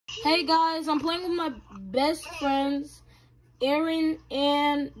Hey guys, I'm playing with my best friends, Aaron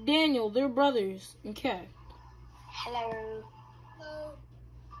and Daniel. They're brothers. Okay. Hello. Hello.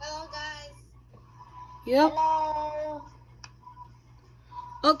 Hello, guys. Yep. Hello.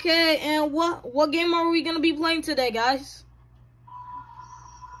 Okay, and what game are we gonna be playing today, guys?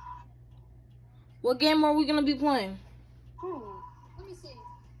 What game are we gonna be playing? Let me see.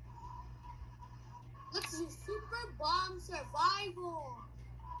 Let's do Super Bomb Survival.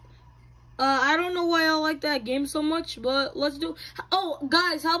 I don't know why I like that game so much, but let's do. Oh,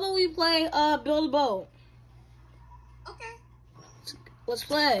 guys, how about we play Build a Boat? Okay. Let's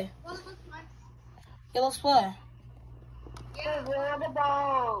play. Well, it looks nice. Yeah, let's play. Yeah. Build a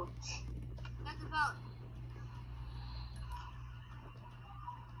boat. That's about.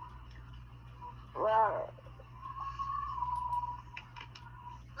 Well,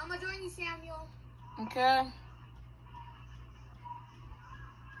 I'm gonna join you, Samuel. Okay.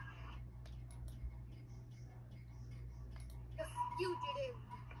 The fugitive.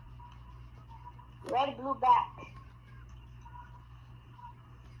 red, blue, back.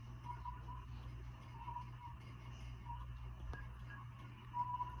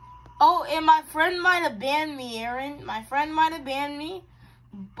 Oh, and my friend might have banned me, Aaron. My friend might have banned me,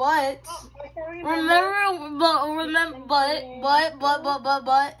 but remember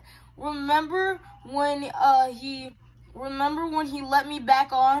when he let me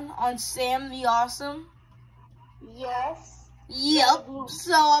back on Sam the Awesome? Yes. Yep.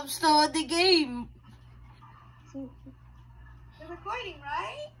 So I'm still in the game. You're recording,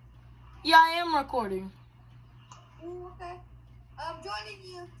 right? Yeah, I am recording. Ooh, okay. I'm joining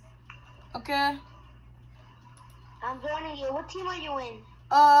you. Okay. I'm joining you. What team are you in?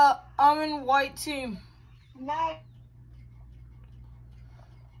 I'm in white team. No.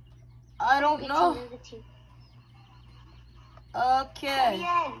 I don't know. Okay.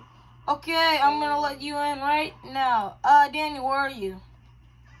 Okay, I'm gonna let you in right now. Daniel, where are you?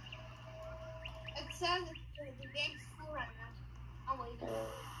 It says the game's full right now. I'm waiting.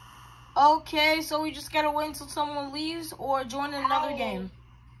 Okay, so we just gotta wait until someone leaves or join in another game.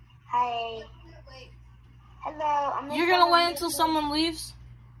 Hi. Wait. Hello. You're gonna wait until someone leaves?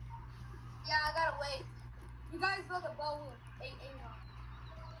 Yeah, I gotta wait. You guys build a boat with 8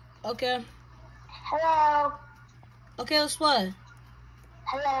 on. Okay. Hello. Okay, let's play.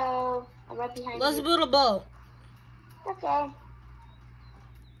 Hello. I'm right behind you. Let's build a boat. Okay.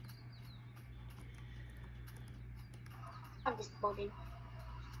 I'm just building.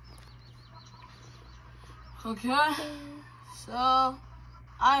 Okay. So,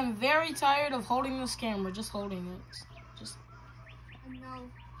 I'm very tired of holding this camera, just holding it. No.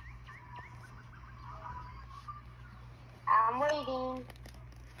 I'm waiting.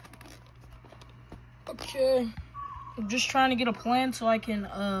 Okay. I'm just trying to get a plan so I can,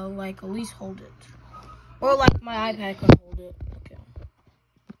 like, at least hold it. Or, like, my iPad can hold it. Okay.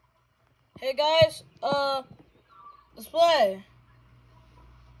 Hey, guys, let's play.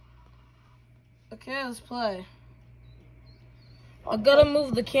 Okay, let's play. I gotta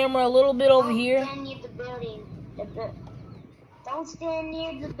move the camera a little bit over here. Don't stand near the building. Don't stand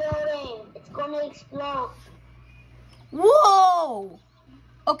near the building. It's gonna explode. Whoa!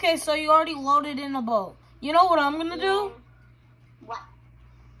 Okay, so you already loaded in a boat. You know what I'm gonna do? What?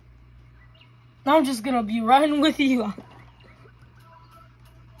 I'm just gonna be riding with you.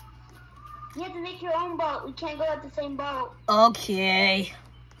 You have to make your own boat. We can't go at the same boat. Okay.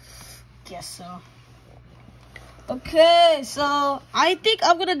 Guess so. Okay, so I think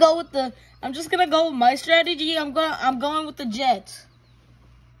I'm gonna go with I'm just gonna go with my strategy. I'm going with the jet.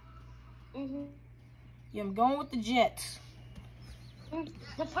 Yeah, I'm going with the jet.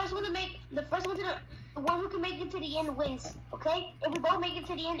 The one who can make it to the end wins. Okay? If we both make it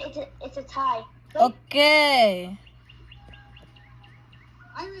to the end, it's a tie. Okay.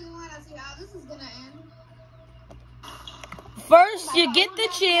 I really want to see how this is gonna end. First, you get the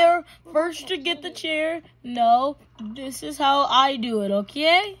chair. First, you get the chair. No, this is how I do it,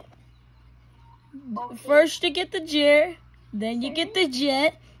 okay? First, you get the chair. Then you get the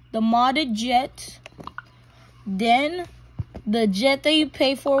jet, the modded jet. Then, the jet that you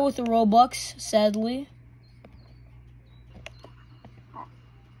pay for with the Robux, sadly.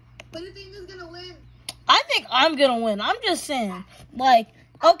 What do you think is gonna win? I think I'm gonna win. I'm just saying. Like,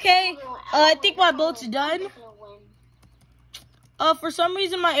 okay, I think my boat's done. For some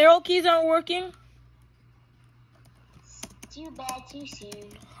reason, my arrow keys aren't working. Too bad, too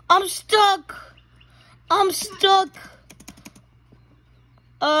soon. I'm stuck.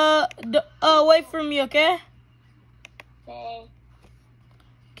 Wait for me, okay? Okay.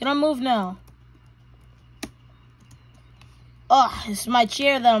 Can I move now? Oh, it's my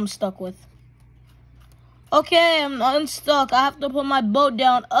chair that I'm stuck with. Okay, I'm unstuck. I have to put my boat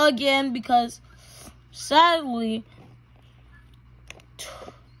down again because, sadly,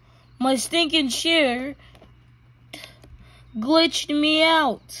 my stinking chair glitched me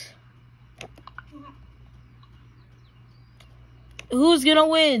out. Who's gonna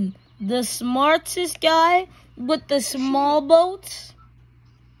win? The smartest guy with the small boat?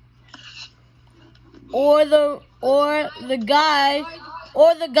 Or the guy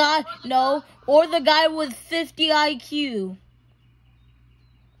with 50 IQ.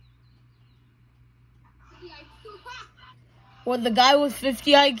 Or the guy with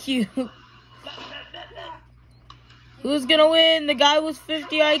 50 IQ. Who's gonna win? The guy with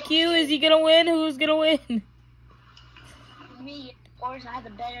 50 IQ? Is he gonna win? Who's gonna win? Me, of course, I have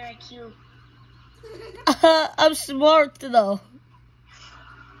the better IQ. I'm smart though.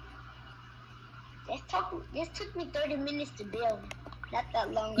 This took me 30 minutes to build. Not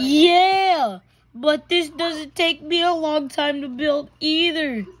that long. Yeah, but this doesn't take me a long time to build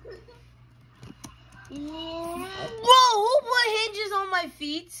either. Yeah. Whoa, who put hinges on my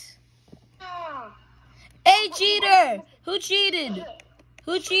feet? Oh. Hey, cheater! Who cheated?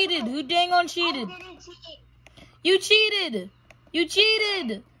 Who cheated? Who dang on cheated? I didn't cheat. You cheated! You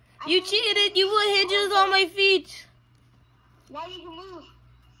cheated! You cheated! You put hinges on my feet! Now you can move.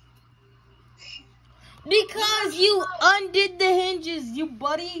 Because you undid the hinges, you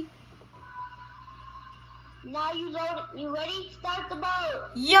buddy! Now you load. You ready? Start the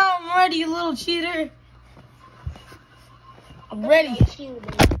boat. Yeah, I'm ready, you little cheater. I'm ready. Woo!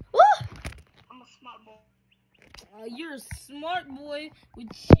 I'm a smart boy. You're a smart boy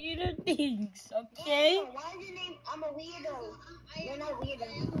with cheater things, okay? Yeah, why is your name? I'm a weirdo. You're not weirdo.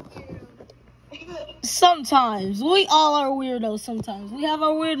 Sometimes. We all are weirdos sometimes. We have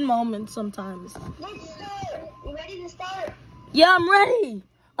our weird moments sometimes. Let's start. You ready to start? Yeah, I'm ready.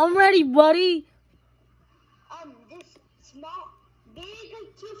 I'm ready, buddy. This big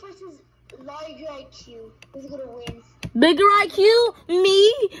IQ versus large IQ. Who's gonna win? Bigger IQ?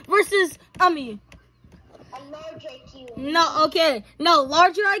 Me versus, A large IQ. No, okay. No,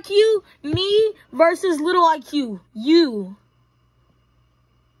 larger IQ, me versus little IQ, you.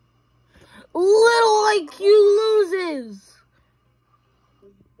 Little IQ loses.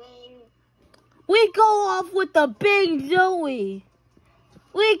 Bang. We go off with a bang, don't we?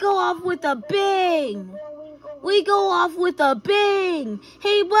 We go off with a bang. We go off with a bang.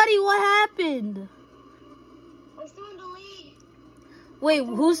 Hey, buddy, what happened? I'm still in the league. Wait,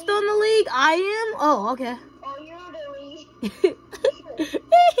 who's still in the league? I am? Oh, okay. Oh, you're in the league.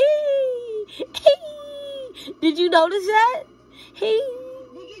 Did you notice that? Hey.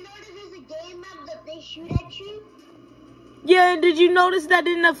 Did you notice there's a game map that they shoot at you? Yeah, did you notice that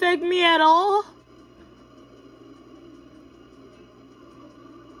didn't affect me at all?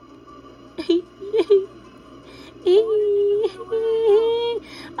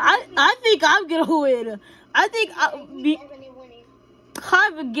 I think I'm gonna win. I think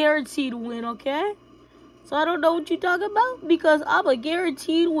I'm a guaranteed win, okay? So I don't know what you're talking about because I'm a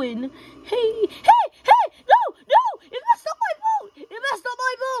guaranteed win. Hey, no! It messed up my boat! It messed up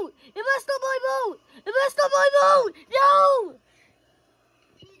my boat! It messed up my boat! It messed up my boat! No!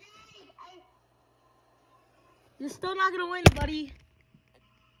 You're still not gonna win, buddy.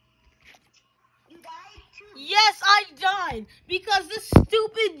 You died too. Yes, I died because this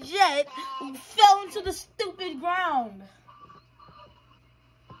stupid jet fell into the stupid ground.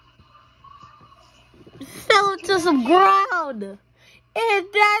 Fell into some ground. And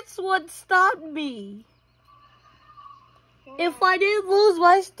that's what stopped me. If I didn't lose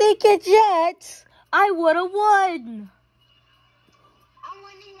my stinking jet, I would have won. I'm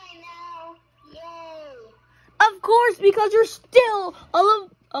winning right now. Yay. Of course, because you're still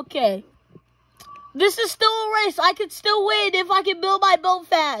okay. This is still a race. I could still win if I can build my boat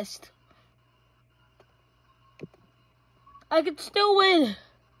fast. I could still win.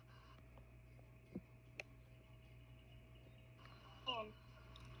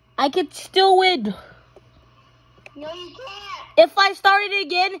 I could still win. No, you can't. If I started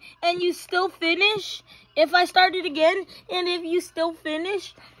again and you still finish, if I started again and if you still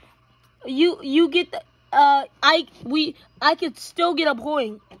finish, you get the, I could still get a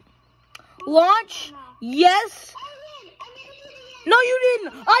point. Launch? Yes. No, you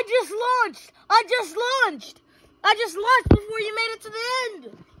didn't. I just launched before you made it to the end.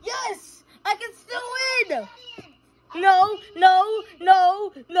 Yes, I can still win. No.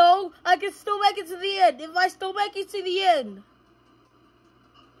 I can still make it to the end. If I still make it to the end.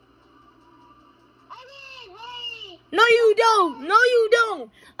 No, you don't.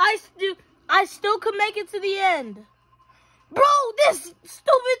 I still can make it to the end. Bro, this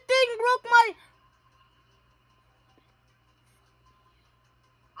stupid thing broke my...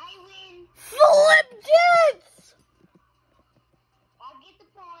 I win. Flip jets! I'll get the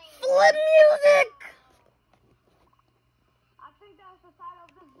point. Flip music! I think that was the title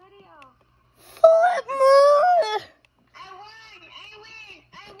of this video. Flip music! I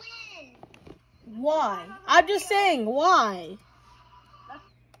win. Why? I'm just saying, why?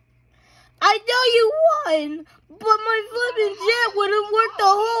 I know you won, but my flipping jet wouldn't work the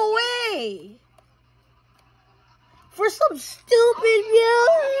whole way. For some stupid Be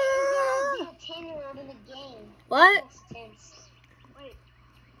a 10-year-old in the game. What? Wait.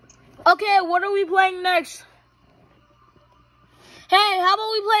 Okay, what are we playing next? Hey, how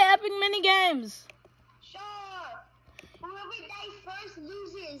about we play epic mini games? Sure. Whoever dies first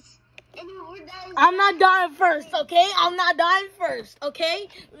loses. And whoever dies I'm not dying first, okay? I'm not dying first, okay?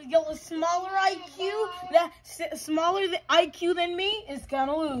 Yo, smaller IQ, smaller IQ than me is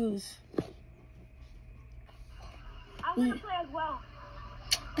gonna lose. I'm gonna play as well.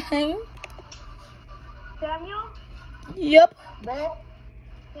 Hey? Samuel? Yep. Samuel?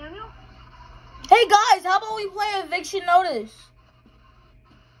 Hey guys, how about we play eviction notice?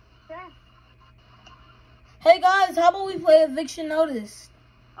 Sure. Hey guys, how about we play eviction notice?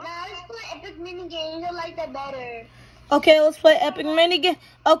 Nah, let's play epic mini games. I like that better. Okay, let's play epic mini game.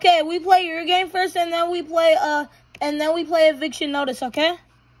 Okay, we play your game first, and then we play eviction notice. Okay?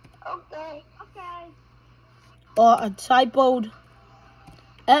 Okay. Okay. I typoed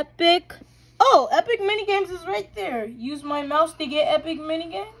epic. Oh, epic mini games is right there. Use my mouse to get epic mini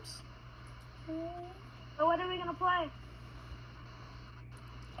games. So what are we gonna play?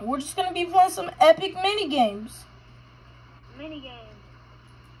 We're just gonna be playing some epic mini games. Mini game.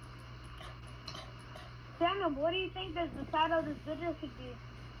 Samuel, what do you think that the title of this video should be?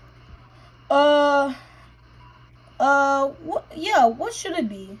 What? Yeah, what should it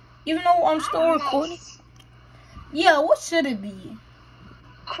be? Even though I'm still recording. Yeah, what should it be?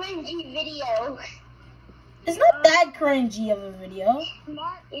 Cringy video. It's not that cringy of a video.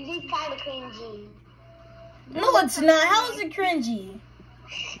 Smart. It is kind of cringy. No, it's not. How is it cringy?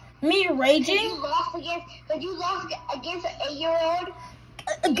 Me raging? Because you lost against an 8-year-old.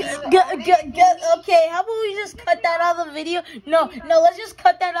 Okay, how about we just cut that out of the video? No, let's just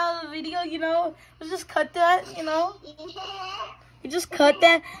cut that out of the video, you know? Let's just cut that, you know? We just cut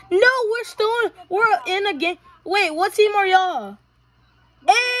that. No, we're in a game. Wait, what team are y'all?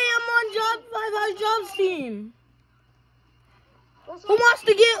 Hey, I'm on Job 5 House Jobs team. Who wants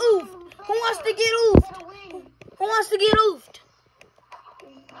to get oofed? Who wants to get oofed? Who wants to get oofed?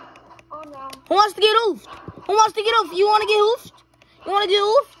 Oh no. Who wants to get oofed? Who wants to get oofed? You want to get oofed? You want to get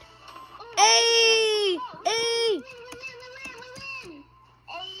oofed? Hey! Hey!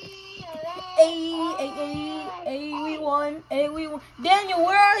 Hey, we won. Hey, we won. Daniel,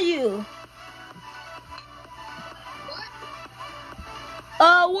 where are you?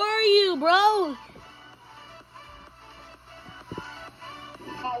 Where are you, bro?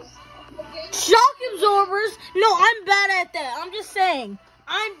 Shock absorbers? No, I'm bad at that. I'm just saying.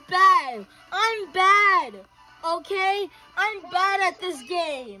 I'm bad. Okay? I'm bad at this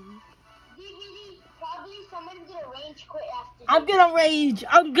game. Probably someone's gonna rage quit after. I'm gonna rage.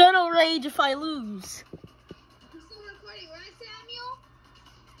 I'm gonna rage if I lose. You're still recording, right, Samuel?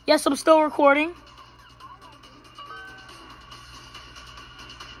 Yes, I'm still recording.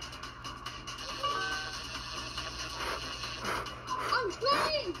 I'm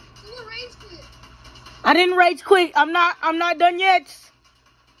quitting. Someone rage quit. I didn't rage quit. I'm not done yet.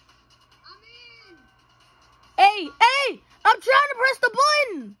 I'm in. Hey, I'm trying to press the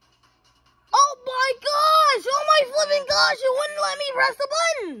button. Oh my gosh! Oh my flipping gosh! It wouldn't let me press the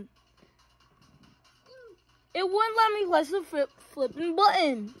button. It wouldn't let me press the flipping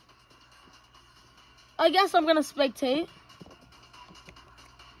button. I guess I'm gonna spectate.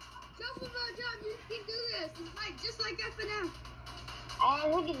 Jump about jump. You can do this. It's like just like FNF.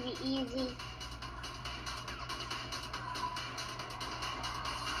 I think it'd be easy.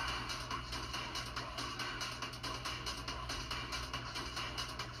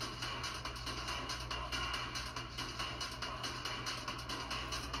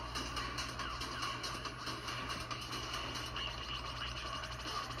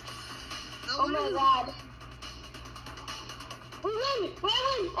 Oh my god. We win!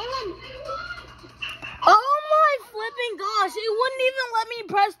 Oh my flipping gosh! It wouldn't even let me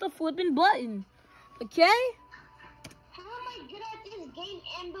press the flipping button. Okay? How am I good at this game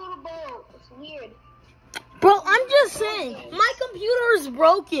and build a boat? It's weird. Bro, I'm just saying. My computer is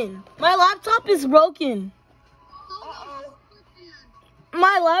broken. My laptop is broken. Uh-oh.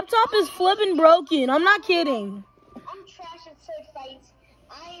 My laptop is flipping broken. I'm not kidding. I'm trash sword fights.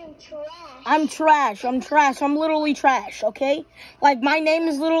 I am trash. I'm trash. I'm trash. I'm literally trash, okay? Like, my name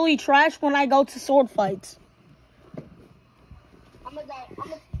is literally trash when I go to sword fights. I'm gonna die.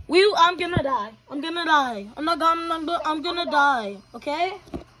 I'm gonna die. I'm gonna die. I'm gonna die, okay?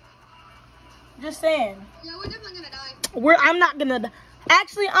 Just saying. Yeah, we're definitely gonna die. I'm not gonna die.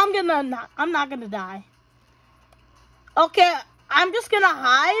 Actually, I'm not gonna die. Okay, I'm just gonna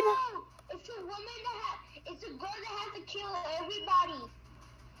hide. No, it's a woman it's a girl that has to kill everybody.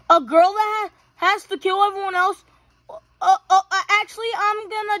 A girl that has to kill everyone else. Actually, I'm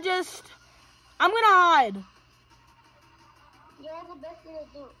gonna hide. You know the best thing to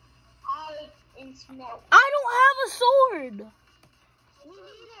do. Hide and smoke. I don't have a sword. Me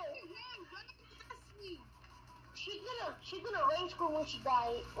neither. She's gonna rage quit when she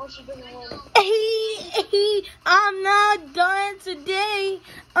dies. When she doesn't win. I'm not dying today.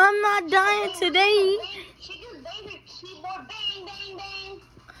 I'm not dying today. She just bangs her keyboard. Bang, bang,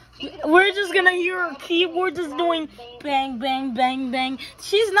 bang. We're just gonna hear her keyboard just doing bang, bang, bang, bang.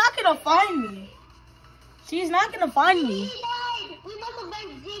 She's not gonna find me. She's not gonna find me. We died. We must have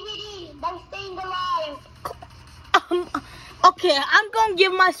done DVD by staying alive. Okay, I'm gonna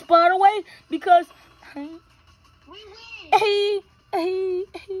give my spot away because. We win.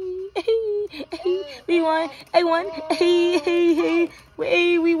 We won. I won.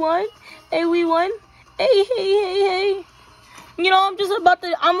 We won. We won. Hey. You know,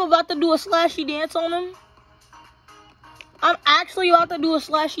 I'm about to do a slashy dance on him. I'm actually about to do a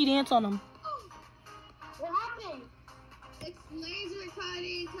slashy dance on him. What happened? It's laser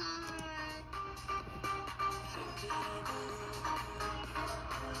cutting time.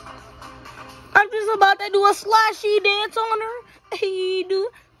 I'm just about to do a slashy dance on her. Hey, do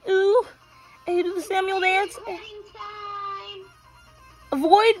the Samuel dance. Cutting time.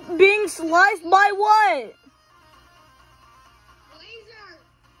 Avoid being sliced by what? Laser.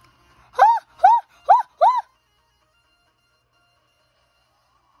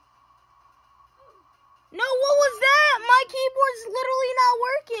 No, what was that? My keyboard's literally not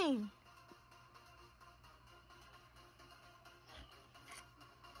working.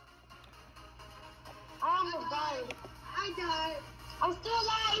 I almost died. I died. I'm still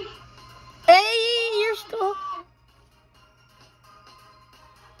alive. Hey, you're still.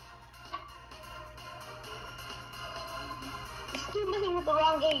 You're still messing with the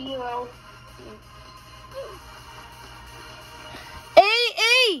wrong game, Euro.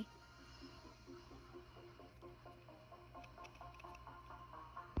 Hey.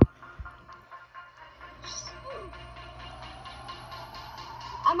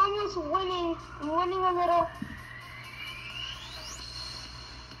 I'm almost winning. I'm winning a little.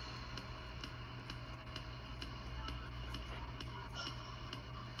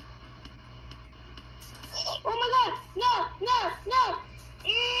 Oh my god! No!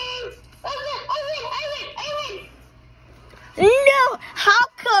 I win! No, how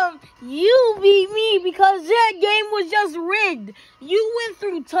come you beat me? Because that game was just rigged. You went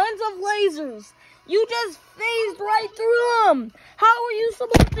through tons of lasers. You just phased right through them. How are you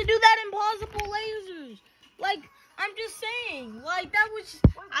supposed to do that impossible lasers? Like, I'm just saying. Like, that was...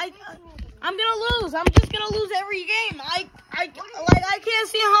 I'm gonna lose. I'm just gonna lose every game. I can't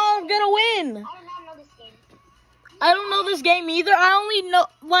see how I'm gonna win. I do not know this game. I don't know this game either. I only know,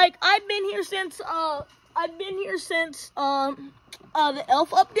 like, I've been here since the Elf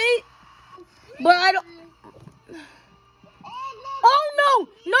update. But I don't... Oh,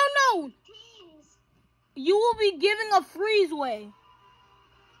 no! Teams. You will be giving a freeze way.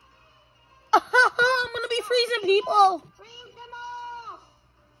 I'm gonna be freezing people. Freeze them all!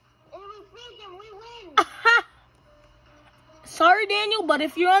 And we freeze them, we win! Sorry, Daniel, but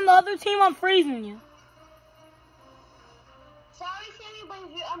if you're on the other team, I'm freezing you. Sorry, Sammy, but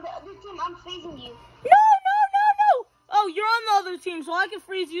if you're on the other team, I'm freezing you. No! Oh, you're on the other team, so I can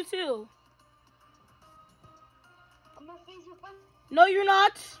freeze you too. I'm gonna freeze you first. No, you're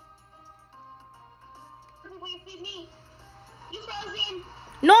not. Before you freeze me. You frozen.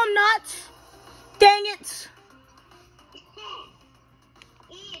 No, I'm not. Dang it. This game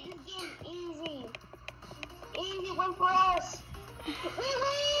easy. Easy win for us. We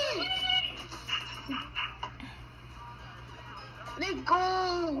win! Let's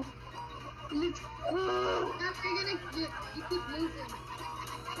go! Let's go! You keep losing.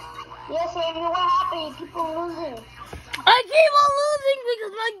 Yes, Sammy, what happened? You keep on losing. I keep on losing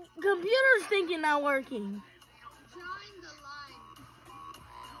because my computer's thinking not working. Drawing the line.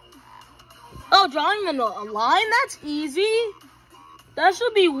 Oh, drawing the line? That's easy. That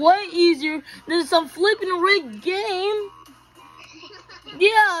should be way easier than some flipping rigged game.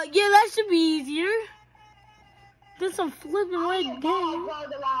 Yeah, that should be easier. This is a flipping rigged game. I draw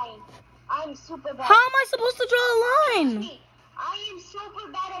the line. I'm super bad. How am I supposed to draw a line? I am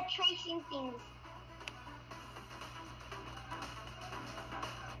super bad at tracing things.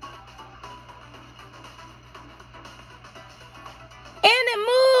 And it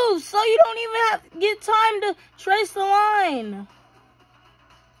moves, so you don't even have to get time to trace the line.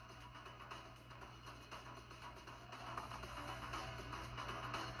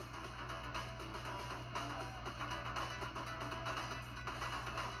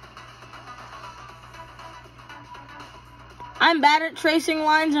 I'm bad at tracing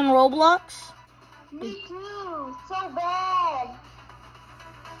lines in Roblox. Me too. So bad.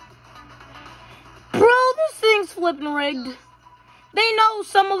 Bro, this thing's flipping rigged. They know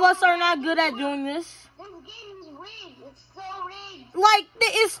some of us are not good at doing this. This game is rigged. It's so rigged. Like,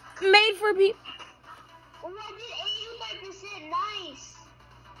 it's made for people. Oh, I did 85%. Nice.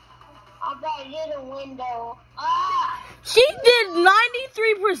 I bet I did a window. Ah! She did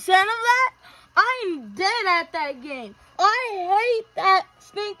 93% of that? I'm dead at that game. I hate that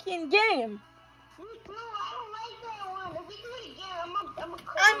stinking game. Me too. I don't like that one. If we do it again, I'm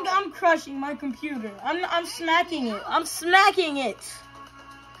a I'm crushing my computer. I'm smacking it. I'm smacking it.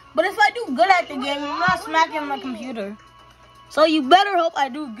 But if I do good at the game, I'm not smacking my computer. So you better hope I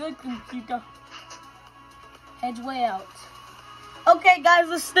do good, computer. Heads way out. Okay, guys,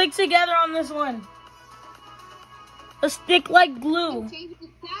 let's stick together on this one. Let's stick like glue. Change the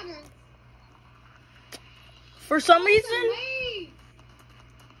pattern. For some reason.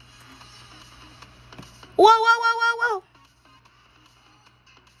 Whoa, whoa, whoa, whoa, whoa.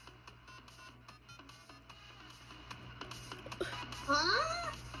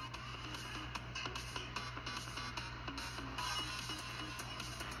 Huh?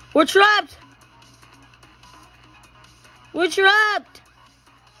 We're trapped. We're trapped.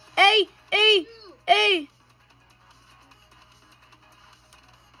 Hey, hey, hey.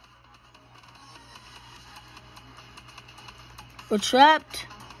 We're trapped.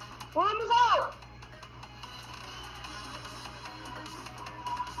 We're almost out.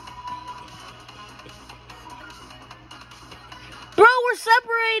 Bro, we're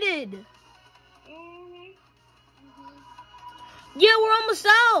separated. Yeah, we're almost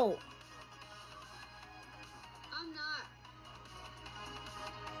out. I'm not.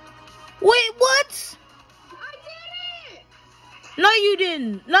 Wait, what? I did it! No, you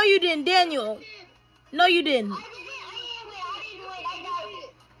didn't. No, you didn't, Daniel. No, you didn't.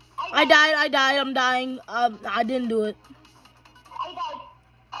 I died. I'm dying. I didn't do it. I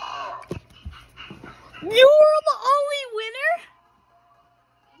died. You were the only winner?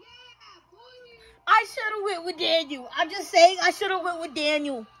 Yeah, boy. I should have went with Daniel. I'm just saying I should have went with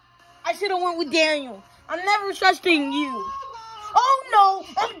Daniel. I should have went with Daniel. I'm never trusting you. Oh no,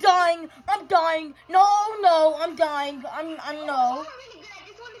 I'm dying. I'm dying. No, no, I'm dying. I'm no. I'm really good at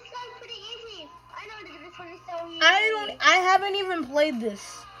this one. This sounds pretty easy. I know this one is so easy. I haven't even played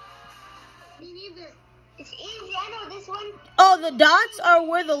this. Me neither. It's easy. I know this one. Oh, the dots are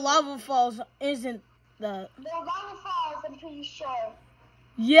where the lava falls, isn't that? The lava falls, I'm pretty sure.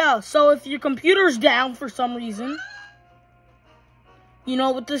 Yeah, so if your computer's down for some reason, you know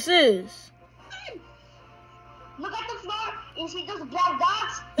what this is. Look at the floor. You see those black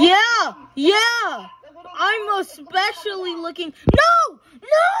dots? Yeah, yeah. I'm especially looking. No,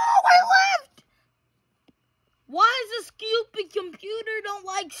 I left. Why is this stupid computer don't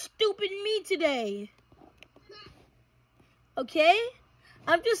like stupid me today? Okay?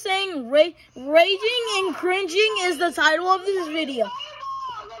 I'm just saying raging and cringing is the title of this video.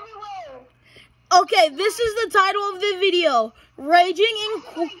 Okay, this is the title of the video. Raging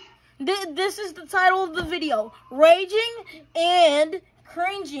and this is the title of the video. Raging and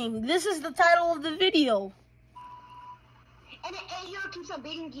cringing. This is the title of the video. And an 8-year-old keeps on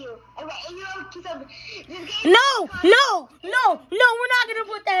beating you. And an 8-year-old keeps on... No, we're not gonna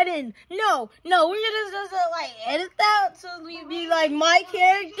put that in. No, we're gonna just like edit that so we be like my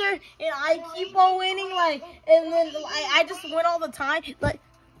character and I keep on winning, like, and then I just win all the time. Like,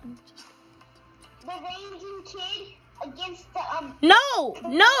 the raging kid against the No,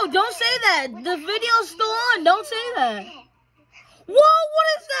 don't say that. The video's still on. Don't say that. Whoa, what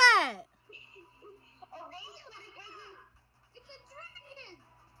is that?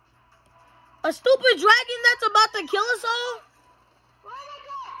 A stupid dragon that's about to kill us all?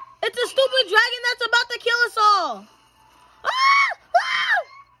 It's a stupid dragon that's about to kill us all. Ah!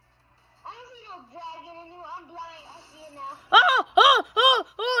 I don't see no dragon anymore. I'm blind. I see it now.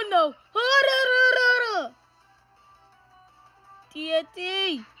 Oh no.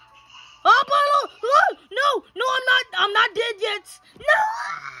 TNT. Oh, no, I'm not dead yet. No.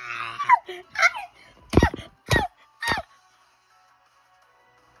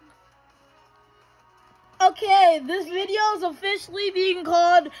 Okay, this video is officially being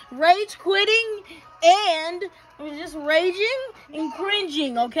called Rage Quitting and just raging and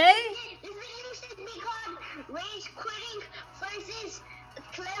cringing, okay? This video should be called Rage Quitting versus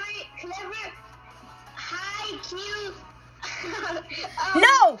clever, high Q.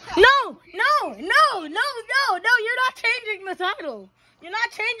 No, you're not changing the title. You're not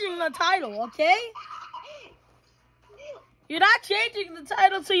changing the title, okay? You're not changing the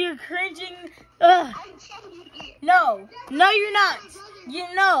title to your cringing. Ugh. No, you're not.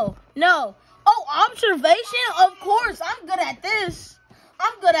 No. Oh, observation? Of course. I'm good at this.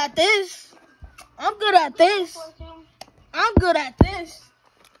 I'm good at this. I'm good. I'm good at this.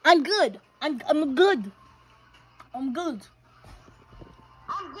 I'm good. I'm good. I'm good. I'm good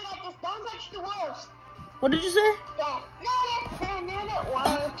at this. Don't touch the walls. What did you say? No.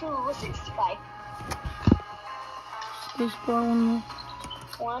 1, 2, 65. Space bar, one more.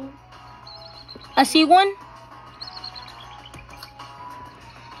 1. I see one.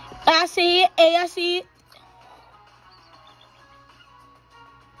 I see it. Hey, I see it.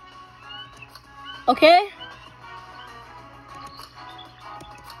 Okay.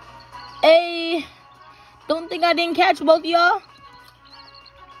 Hey, don't think I didn't catch both of y'all.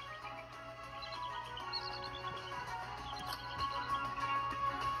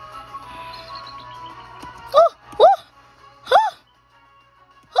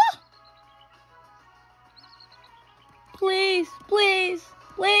 Please.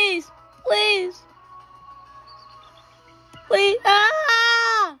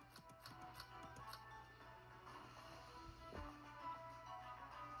 Ah!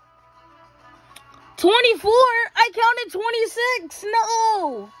 $24? I counted 26.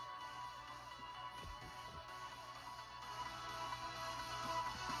 No.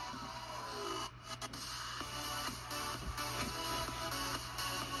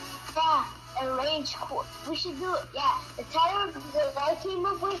 Yeah, a rage quit. We should do it. Yeah, the title that I came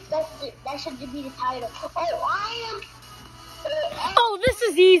up with, that should be the title. Oh, I am. Oh, this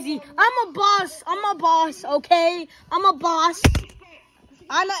is easy. I'm a boss, okay? I'm a boss.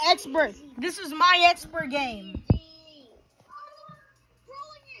 I'm an expert. This is my expert game.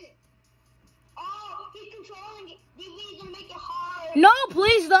 Oh, he's controlling it. He's gonna make it hard. No,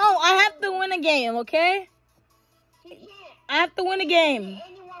 please don't. I have to win a game, okay? He can't. I have to win a game.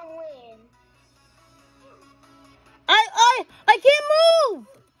 Anyone win. I can't move.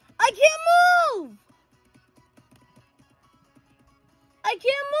 I can't move. I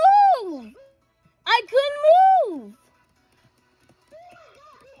can't move. I couldn't move.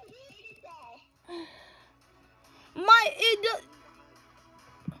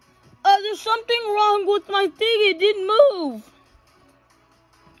 There's something wrong with my thing. It didn't move.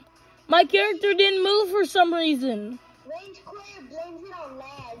 My character didn't move for some reason. Range Queer blames it on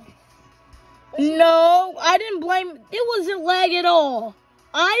lag. No, I didn't blame. It wasn't lag at all.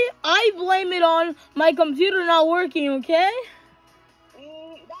 I blame it on my computer not working, okay? That is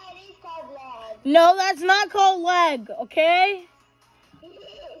called lag. No, that's not called lag, okay?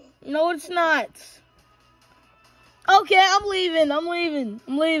 No, it's not. Okay, I'm leaving. It lags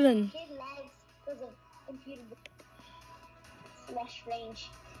because of computer slash range.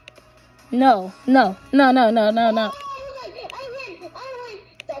 No. I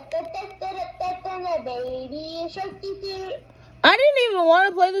win. Baby shark. I didn't even want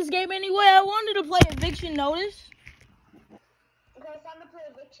to play this game anyway. I wanted to play Eviction Notice. Okay, it's time to play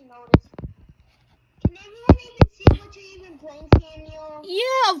Eviction Notice. Can everyone even see what you're even playing, Samuel?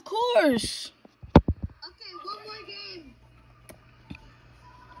 Yeah, of course. Okay, one more game.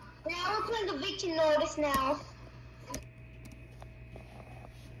 Now we're playing Eviction Notice now.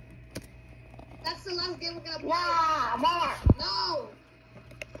 That's the last game we're gonna play. Nah, more. No.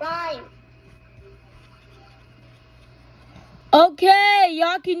 Fine. Okay,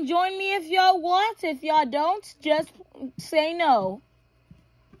 y'all can join me if y'all want. If y'all don't, just say no.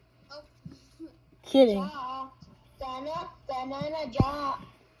 Oh. Kidding.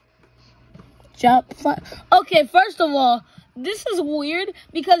 Jump. Okay, first of all, this is weird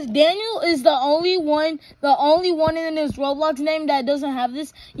because Daniel is the only one in his Roblox name that doesn't have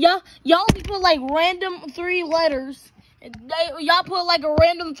this. Y'all put like random 3 letters. Y'all put like a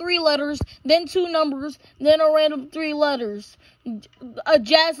random 3 letters, then 2 numbers, then a random 3 letters. A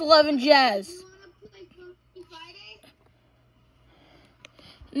Jazz 11 Jazz. You wanna play Funky Friday?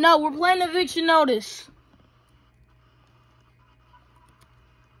 No, we're playing Eviction Notice.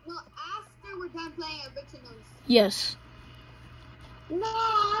 No, after we're done playing Eviction Notice. Yes. No.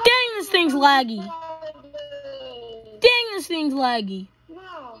 Dang, this thing's laggy.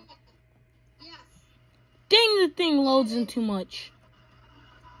 No. Yes. Dang, the thing loads in too much.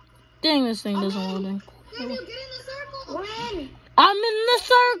 Dang, this thing doesn't load in. Daniel, get in the circle. Win. I'm in the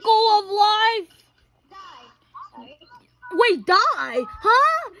circle of life. Die. Sorry. Wait, die?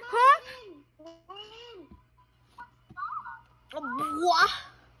 Huh? Huh? Win. What?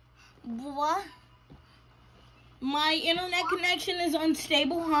 What? My internet connection is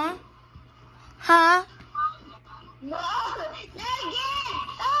unstable, huh? Huh? No. Not again.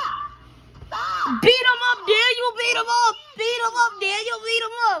 Stop. Stop. Beat him up, Daniel. Beat him up. Beat him up, Daniel. Beat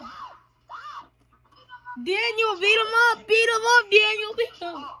him up. Daniel, beat him up. Beat him up, Daniel. Beat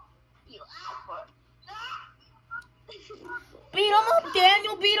him up. You asked for it. Beat him up,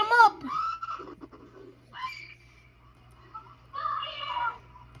 Daniel. Beat him up.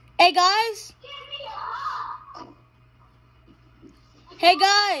 Hey, guys. Hey,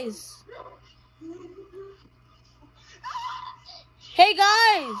 guys. Hey,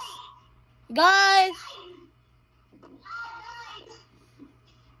 guys. Guys.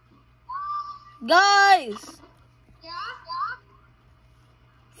 Guys. Yeah?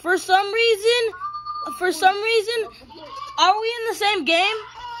 For some reason, are we in the same game?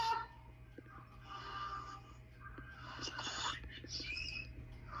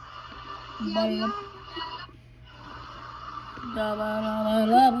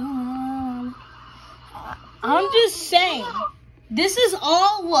 I'm just saying, this is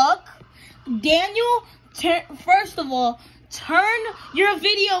all luck. Daniel, first of all, turn your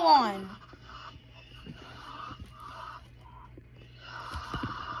video on.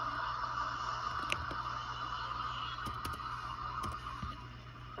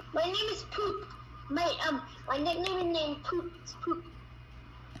 My name is Poop. My nickname is named Poop. It's Poop.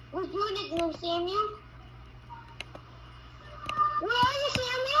 What's your nickname, Samuel? Where are you,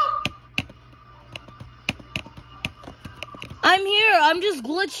 Samuel? I'm here. I'm just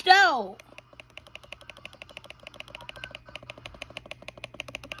glitched out.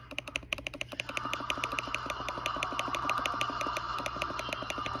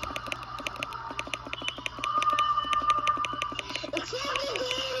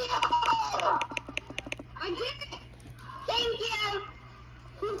 I did it. Thank you.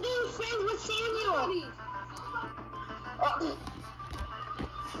 Who's being friends with Samuel?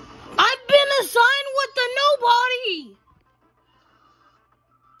 I've been assigned with the nobody.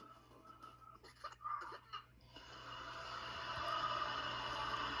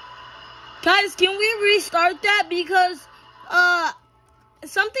 Guys, can we restart that because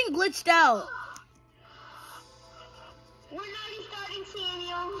something glitched out. We're not restarting,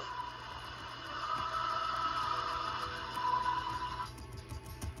 Samuel.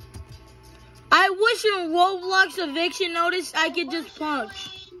 I wish in Roblox eviction notice I could just punch.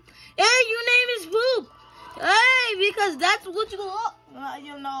 Hey, your name is Poop. Hey, because that's what you want.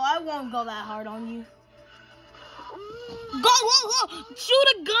 You know, I won't go that hard on you. Go. Shoot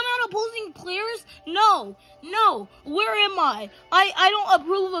a gun at opposing players? No. Where am I? I don't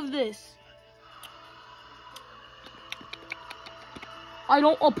approve of this. I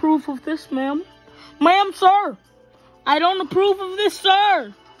don't approve of this, ma'am. Ma'am, sir. I don't approve of this,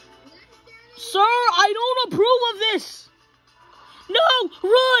 sir. Sir, I don't approve of this. No,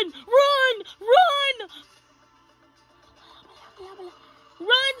 run.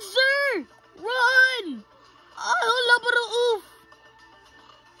 Run, sir. Run.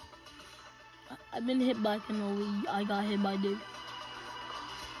 I've been hit by cannoli. I got hit by Dick.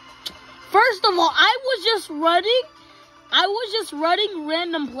 First of all, I was just running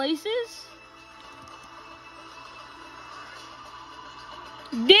random places.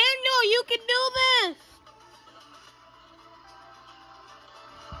 Daniel, you can do this.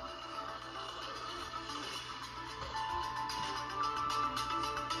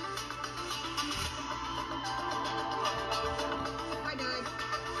 I died.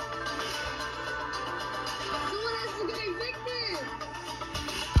 Someone has to get evicted.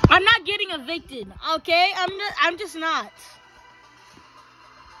 I'm not getting evicted, okay? I'm just not.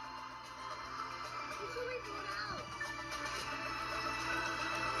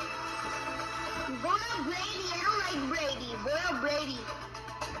 Vote out Brady. I don't like Brady. Vote out Brady.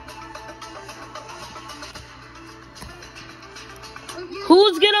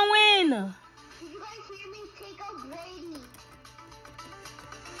 Who's gonna win? Did you guys hear me? Take out Brady.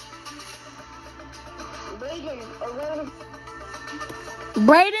 Brayden.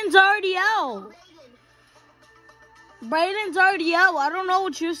 Braden's already out. Braden's already out. I don't know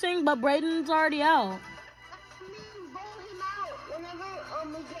what you're saying, but Braden's already out. Vote him out whenever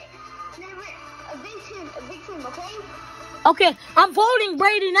evict him, okay? Okay, I'm voting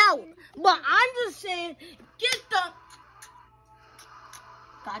Braden out, but I'm just saying, get the.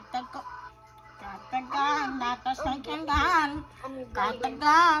 Got the gun, got the stinking gun. I'm Got the invading.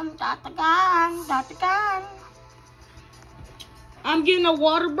 gun, got the gun, got the gun. I'm getting a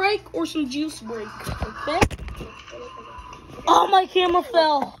water break or some juice break, okay? Oh, my camera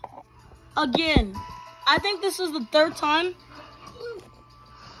fell. Again. I think this is the third time.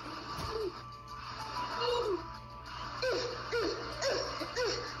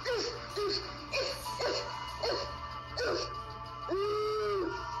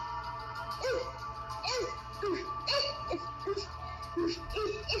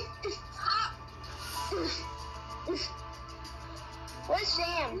 Where's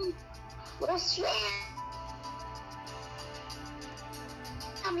Sam? Where's Sam?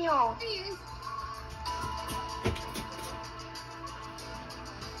 Come here.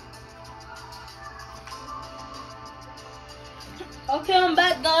 Okay, I'm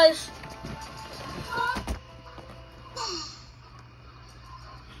back, guys.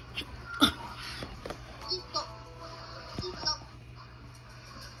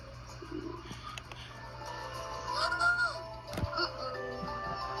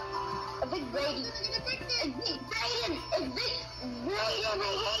 A big Brady. A big Brayden. A big Brayden. I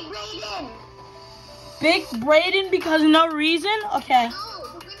hate Brayden. Big Brayden because of no reason? Okay. No,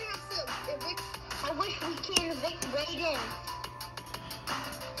 we're gonna have to evict. I wish we can evict Brayden.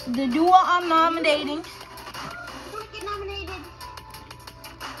 The duo I'm nominating. Who would get nominated?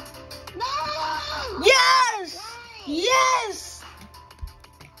 No! Yes! Why? Yes!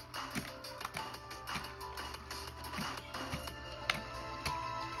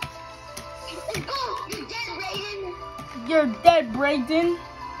 Let's go! You're dead, Brayden! You're dead, Brayden.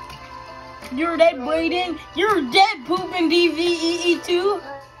 You're dead, Brayden. You're dead, pooping DVEE2.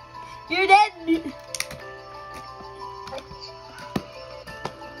 You're dead.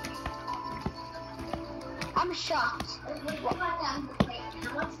 I'm shocked. I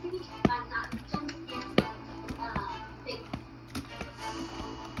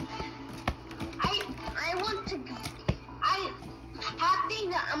want to. I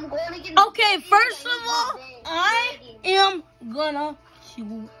think that I'm going to get. Okay, first of all, I am gonna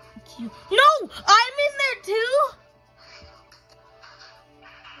kill you. No, I'm in there too.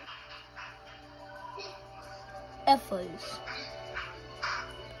 Effers.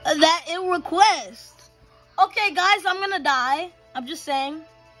 That it request. Okay, guys, I'm gonna die. I'm just saying.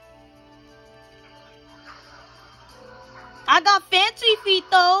 I got fancy feet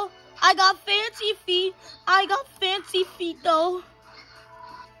though. I got fancy feet. I got fancy feet though.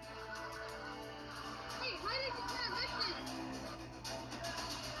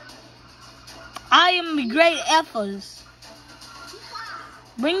 I am the great effers.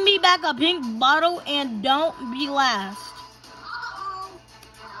 Bring me back a pink bottle and don't be last.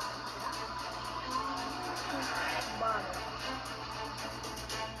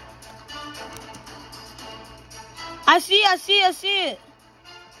 I see it.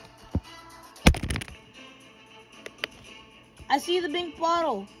 I see the pink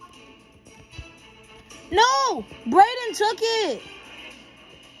bottle. No! Brayden took it.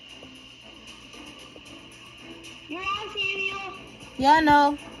 You're out, Samuel. Yeah, I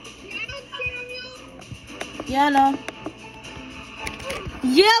know. You're out, Samuel. Yeah, I know.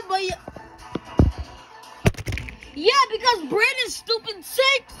 Yeah, but... Yeah, because Brayden's stupid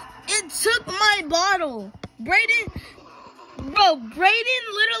sick. It took my bottle. Brayden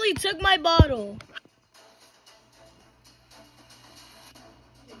literally took my bottle.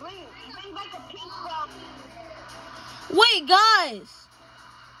 Bring back the pink bottle. Wait, guys.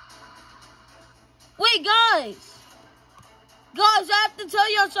 Guys, I have to tell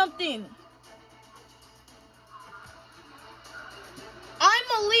y'all something. I'm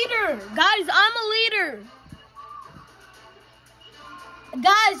a leader. Guys, I'm a leader.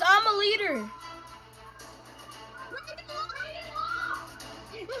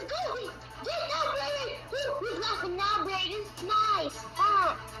 Let's go. Get now, Brayden. Who's laughing now, Brayden? Nice.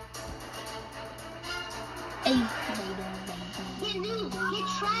 Get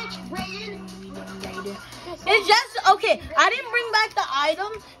trash, Brayden. It's just, okay, I didn't bring back the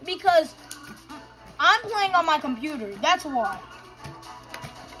item because I'm playing on my computer. That's why.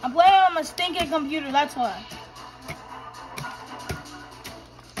 I'm playing on my stinking computer. That's why.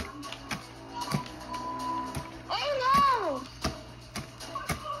 Oh, no.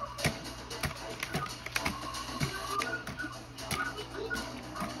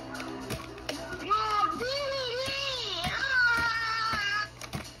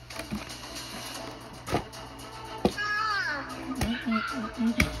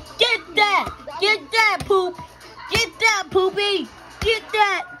 Get that, poop. Get that, poopy. Get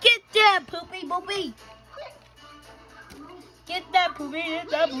that, poopy, poopy. movie, hit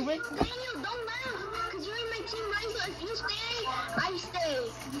that movie. Daniel, don't laugh, because you're in my team, right? So if you stay, I stay.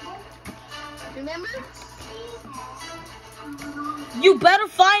 Remember? You better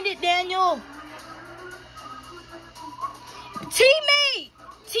find it, Daniel. Teammate!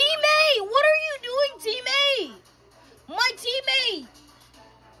 Teammate! What are you doing, teammate? My teammate!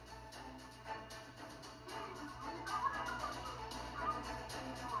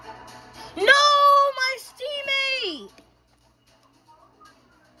 No! My teammate!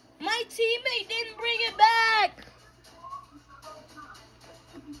 My teammate didn't bring it back!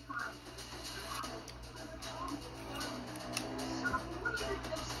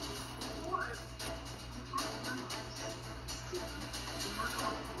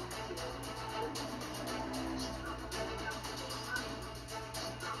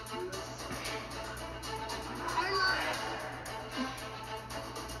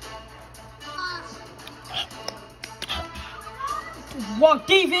 Walk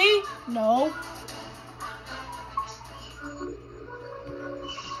TV? No.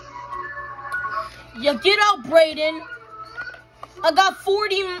 Yeah, get out, Brayden. I got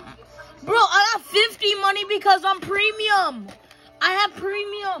 40. Bro, I got 50 money because I'm premium. I have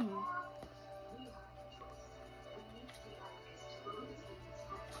premium.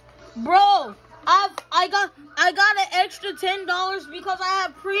 Bro, I got an extra $10 because I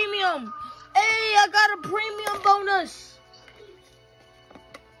have premium. Hey, I got a premium bonus.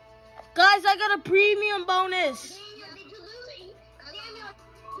 Guys, I got a premium bonus. Daniel, did you lose? Daniel,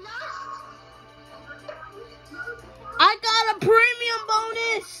 lost? I got a premium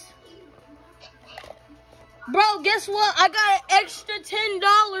bonus. Bro, guess what? I got an extra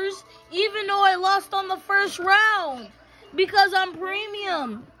 $10 even though I lost on the first round because I'm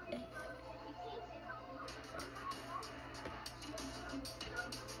premium.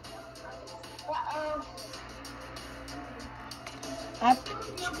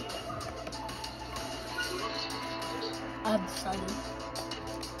 I'm excited.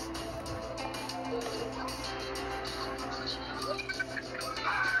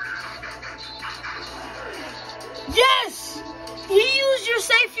 Yes! He used your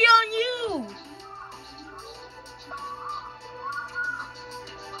safety on you!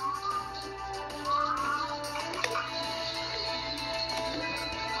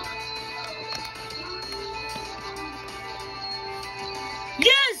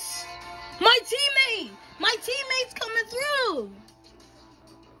 Yes! My teammate! My teammate's coming through!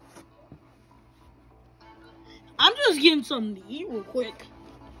 I'm just getting something to eat real quick.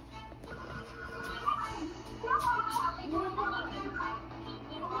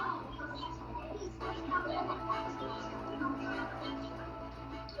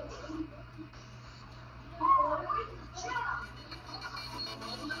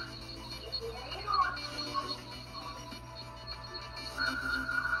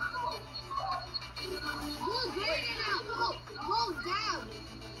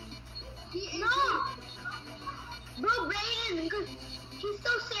 Bro, Brayden, because he's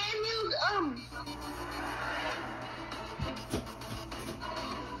so Samuel's,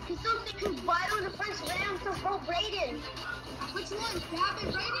 he's so sick, he's vital in the first round, so bro, Brayden. Which one? Gab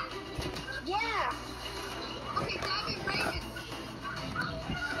and Brayden? Yeah. Okay, Gab and Brayden.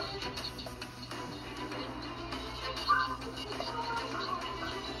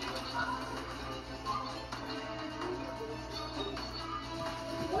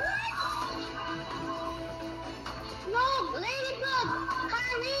 No, Ladybug!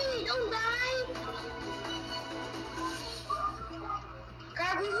 Kyrie, don't die!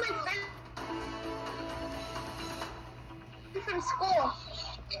 Kyrie's my friend from school.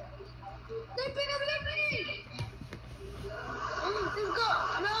 Let's go!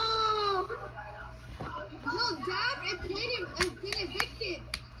 No! No, Gab and Brayden has been evicted.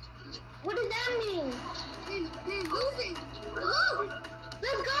 What does that mean? They're losing. Look!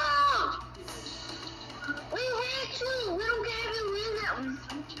 Let's go! We had to. We don't care if we win that one.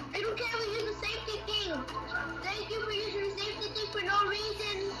 I don't care if we use the safety thing. Thank you for using the safety thing for no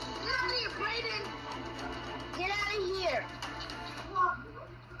reason. Get out of here, Brayden. Get out of here.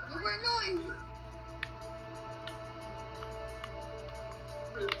 You were annoying.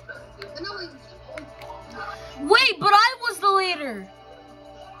 Annoying. Wait, but I was the leader.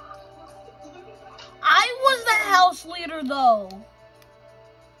 I was the house leader, though.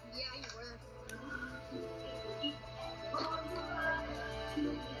 Yeah, you were.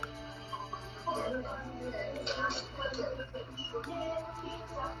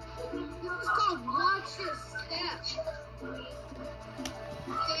 This is called watch your step.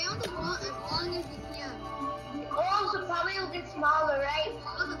 Stay on the ball as long as you can. Oh, so probably it'll get smaller, right?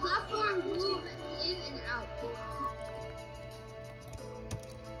 On the platform, move in and out.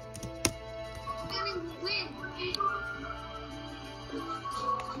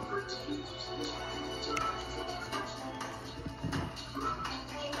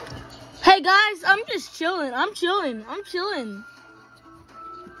 Hey guys, I'm just chilling. I'm chilling.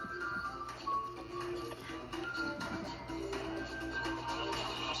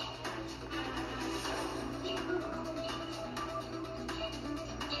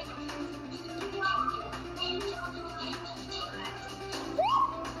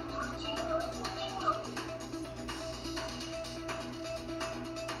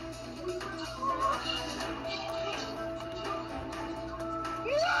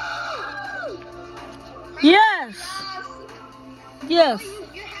 Yes. Yes.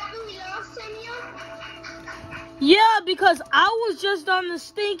 You're happy we lost, Tanya? Yeah, because I was just on the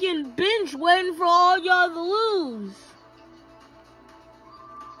stinking bench waiting for all y'all to lose.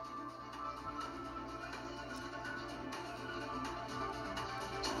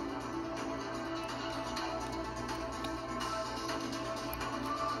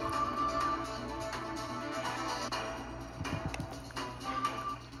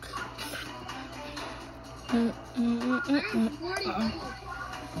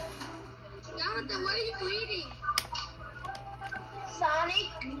 Jonathan, what are you eating?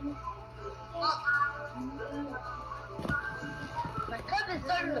 Sonic? My cup is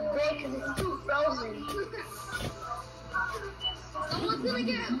starting to break because it's too frozen. Someone's gonna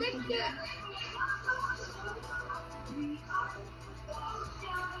get addicted.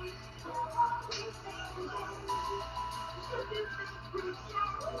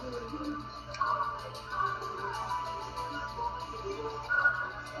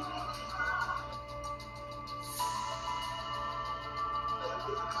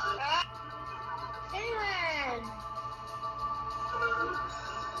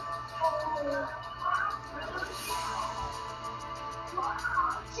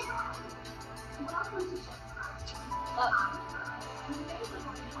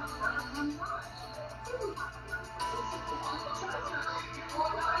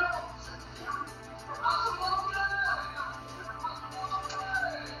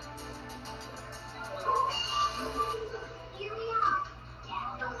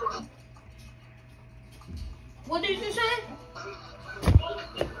 What did you say?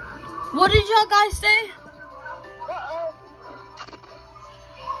 What did y'all guys say? Uh-oh.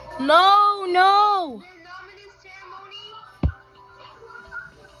 No. The nominee ceremony.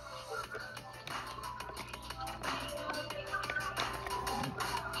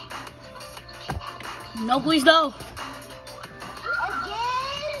 No, please no.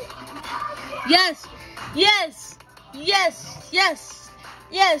 Again? Yes.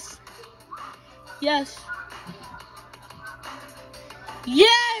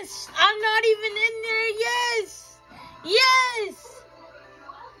 Yes, I'm not even in there.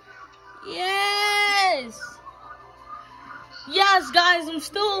 Yes, guys, I'm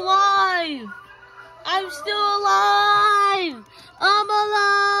still alive. I'm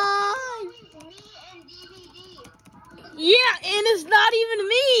alive. Me and DVD. Yeah, and it's not even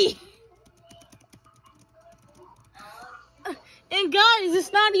me. And guys,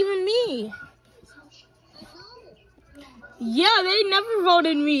 it's not even me. Yeah, they never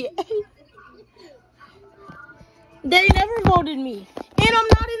voted me. They never voted me. And I'm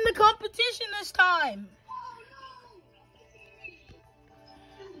not in the competition this time.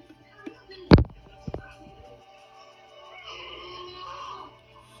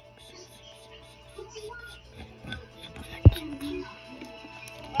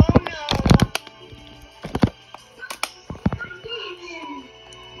 Oh no.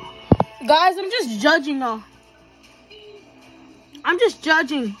 Guys, I'm just judging now. I'm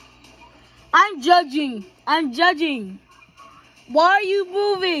judging. Why are you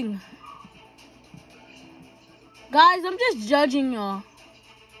moving? Guys, I'm just judging y'all.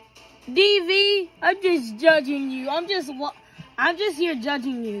 DV, I'm just judging you. I'm just here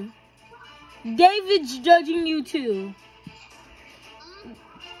judging you. David's judging you too.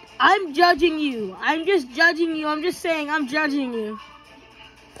 I'm judging you. I'm just judging you. I'm just saying I'm judging you.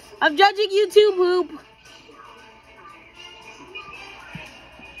 I'm judging you too, Poop.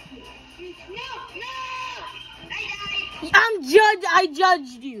 I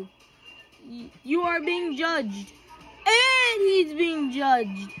judged you. You are being judged. And he's being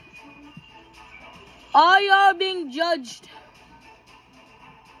judged. All y'all are being judged.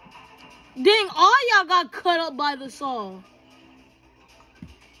 Dang, all y'all got cut up by the saw.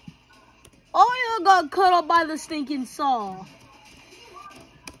 All y'all got cut up by the stinking saw.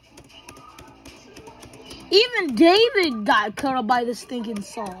 Even David got cut up by the stinking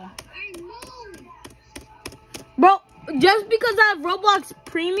saw. Bro, just because I have Roblox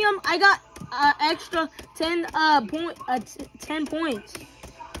Premium, I got extra 10 points.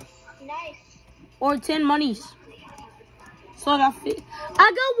 or 10 monies. So I got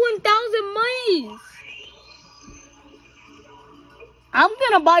 1,000 monies. I'm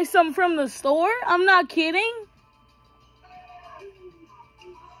gonna buy some from the store. I'm not kidding.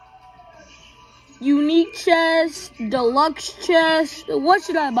 Unique chest, deluxe chest. What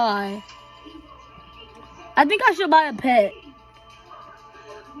should I buy? I think I should buy a pet.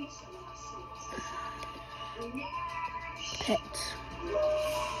 Pet.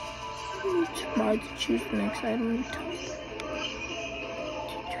 Tomorrow to choose the next item.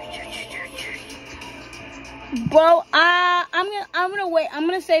 Bro, I'm gonna wait. I'm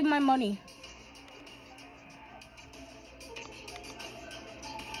gonna save my money.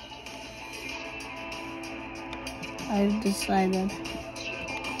 I've decided.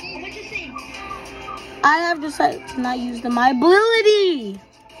 I have decided to not use my ability.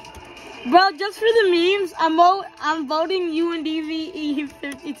 Bro, just for the memes, I'm voting you and DVE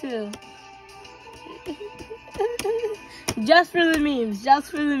 52. Just for the memes.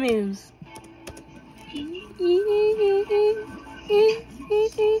 Just for the memes.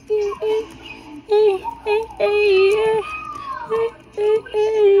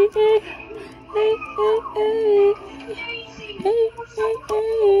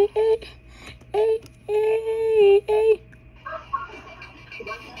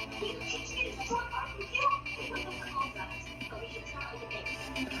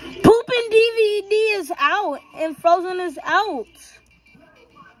 Poopin' DVD is out and Frozen is out.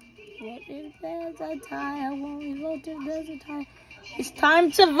 What if there's a tie? I won't vote if there's a tie. It's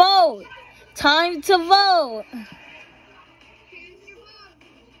time to vote. Time to vote.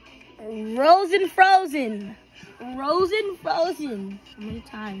 Rose and Frozen. Rose and Frozen. How many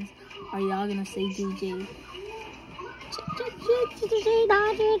times are y'all gonna say DJ?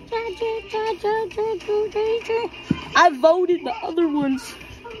 I voted the other ones.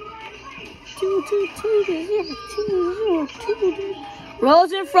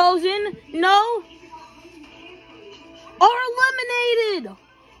 Rose and Frozen, no, are eliminated.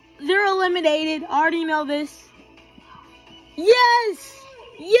 They're eliminated. I already know this. Yes,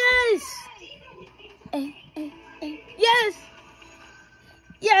 yes, yes, yes,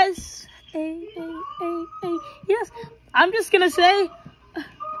 yes. I'm just gonna say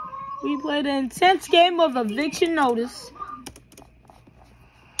we played an intense game of eviction notice.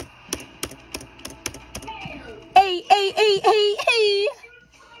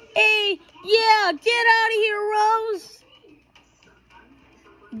 Hey, yeah, get out of here, Rose.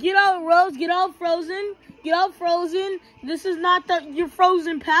 Get out, Rose, get out, Frozen. Get out, Frozen. This is not your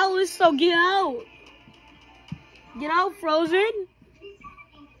Frozen Palace, so get out. Get out, Frozen.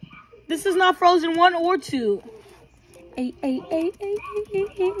 This is not Frozen 1 or 2.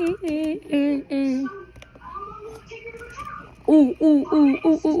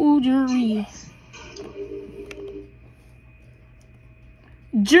 Ooh, jury.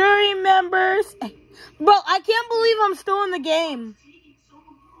 Jury members. Bro, I can't believe I'm still in the game.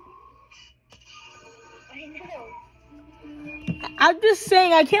 I'm just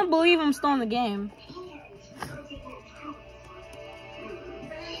saying, I can't believe I'm still in the game.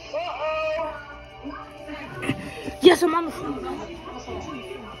 Yes, I'm on the phone.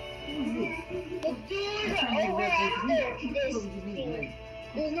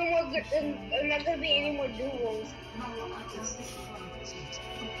 There's no more, there's not gonna be any more duels.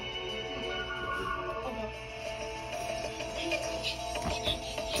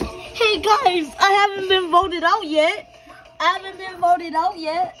 Hey guys, I haven't been voted out yet.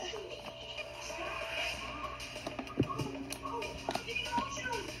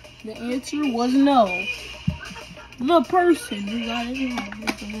 The answer was no. The person who got it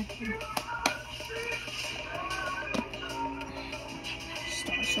wrong.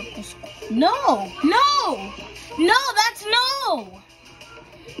 Star Circle Squad. No, that's no.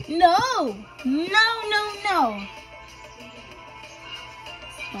 No.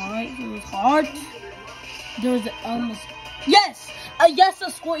 Alright, it was hard. There was almost. Yes! Yes,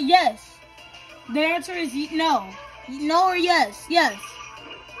 a score. Yes. The answer is no. No or yes. Yes.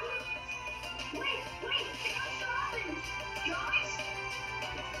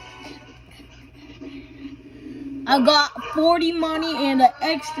 I got 40 money and an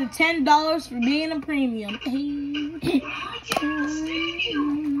extra $10 for being a premium.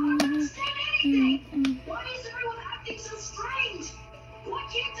 Why is everyone acting so strange? Why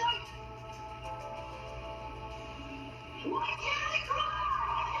can't I cry?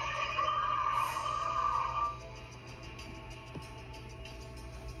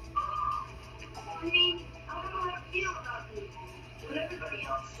 I mean, I don't know how to feel about you, but everybody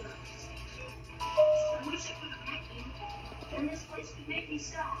else does. I wish I could have met you, and this place could make me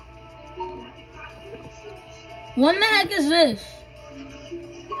sad. What the heck is this?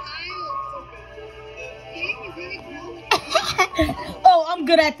 Oh, I'm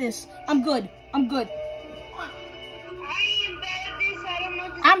good at this. I'm good. I'm good.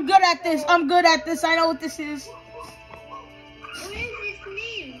 I'm good at this. I'm good at this. I know what this is. What does this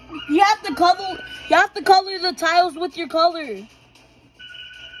mean? You have to color the tiles with your color.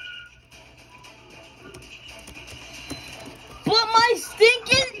 But my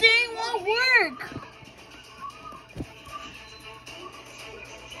stinking thing won't work.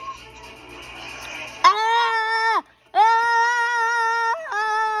 Ah! Ah!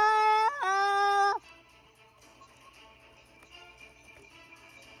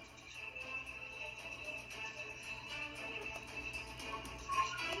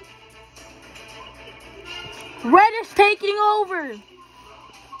 Red is taking over.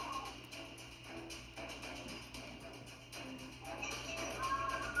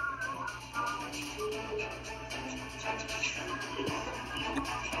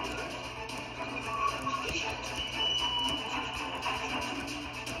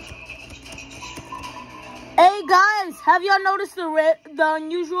 Hey guys, have y'all noticed the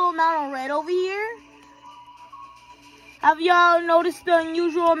unusual amount of red over here? Have y'all noticed the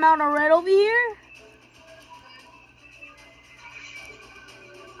unusual amount of red over here?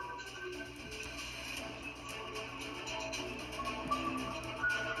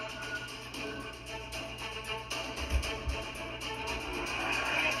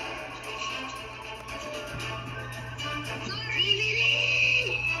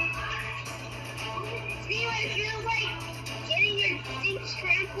 See what it feels like getting your things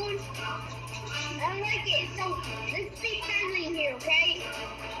trampled? I don't like it. So let's be friendly here, okay?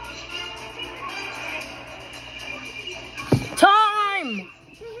 Time!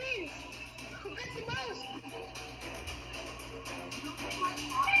 Who wins? Who got the most?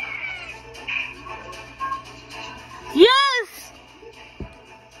 Yes!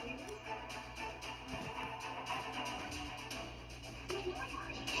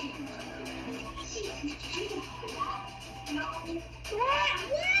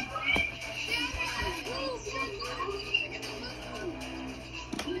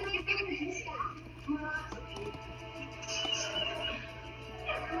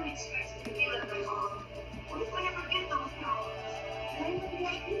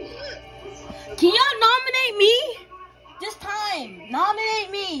 Can y'all nominate me? This time. Nominate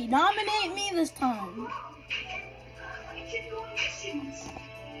me. Nominate me this time.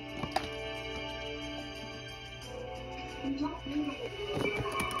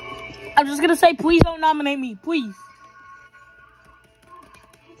 I'm just gonna say, please don't nominate me. Please.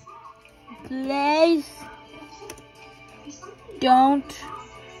 Please don't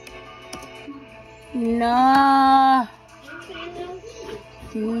nominate.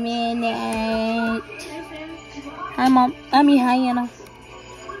 Hi, Mom. I mean, hi, Anna.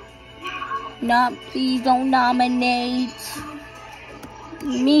 No, please don't nominate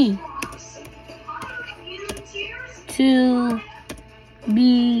me to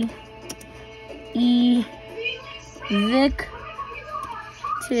be evicted.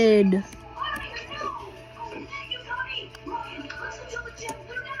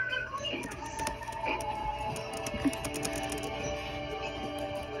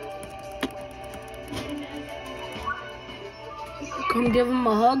 Come give him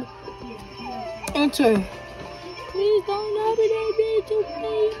a hug. Enter. Please don't nominate me to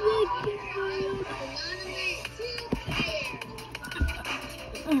be evicted.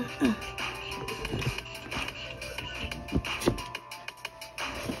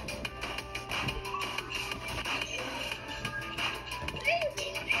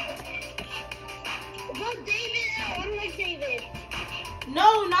 Vote David out. I don't like David.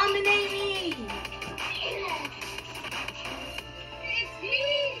 No, nominate me. It's me.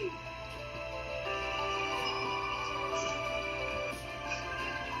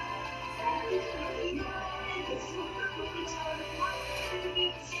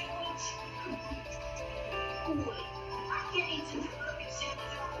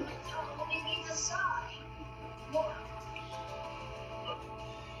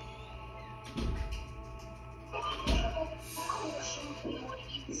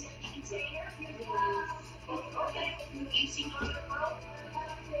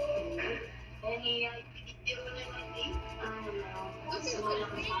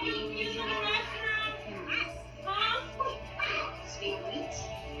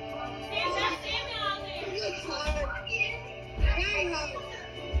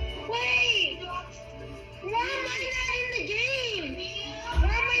 Wait! Why am I not in the game? Why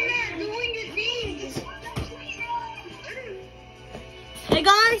am I not doing the things? Hey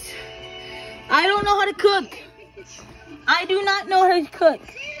guys, I don't know how to cook. I do not know how to cook.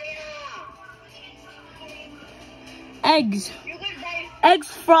 Eggs. Eggs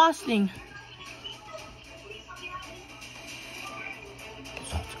frosting.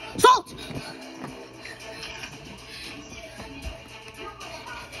 Salt!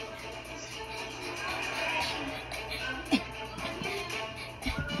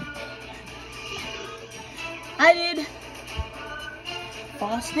 I did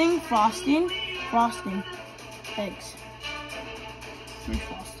frosting, eggs. 3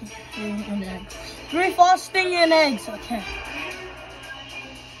 frosting and eggs. 3 frosting and eggs. Okay.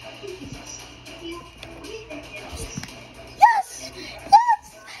 Yes!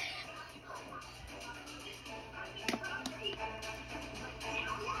 Yes!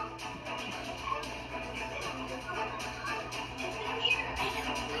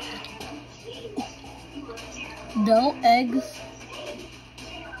 Dough, eggs.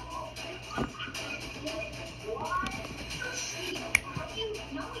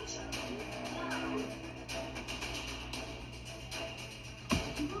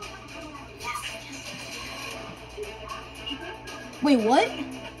 Wait, what?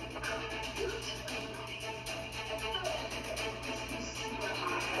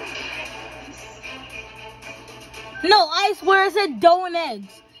 No, I swear it said dough and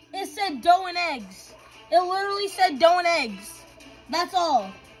eggs. It said dough and eggs. It literally said dough and eggs. That's all.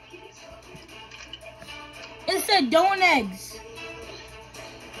 It said dough and eggs.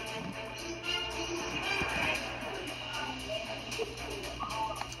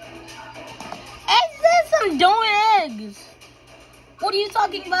 It said some dough and eggs. What are you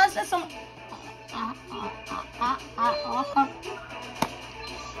talking about? It said some...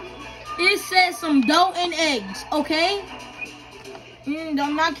 It says some dough and eggs, okay?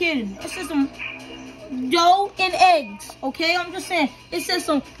 I'm not kidding. It says some dough and eggs, okay? I'm just saying. It says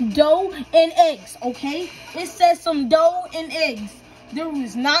some dough and eggs, okay? It says some dough and eggs. There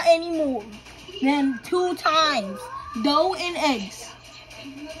was not any more than 2 times dough and eggs.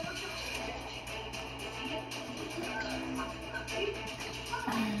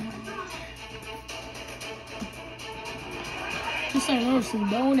 Just saying, there's some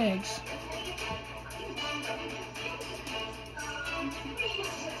dough and eggs.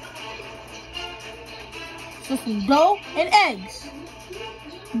 So some dough and eggs.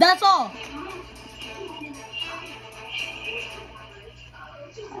 That's all.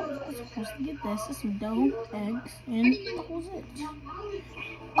 I was supposed to get this. It's some dough, eggs, and that was it.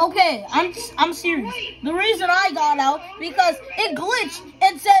 Okay, I'm serious. The reason I got out because it glitched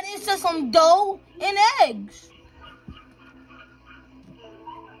and said it said some dough and eggs.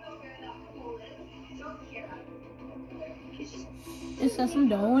 It says some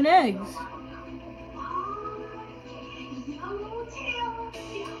dough and eggs.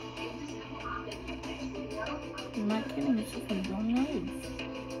 I'm not kidding, it's just some dough and eggs.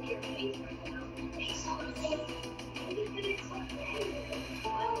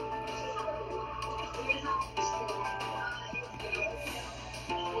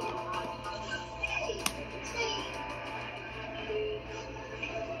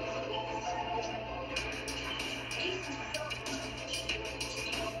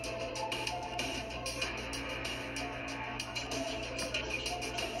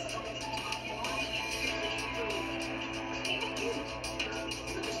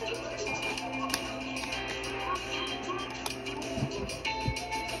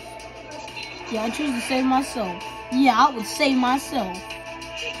 Yeah, I choose to save myself. Yeah, I would save myself.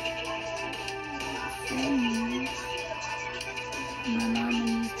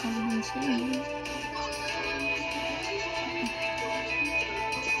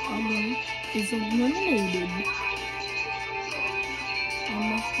 Is eliminated. I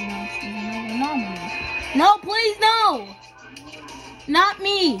must now choose another nominee. No, please, no! Not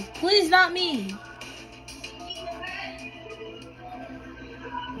me. Please, not me.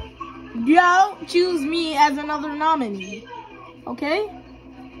 Don't choose me as another nominee. Okay?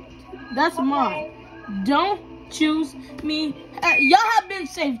 That's mine. Don't choose me. Y'all have been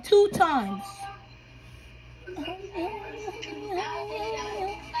saved 2 times.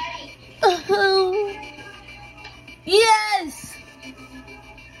 Yes!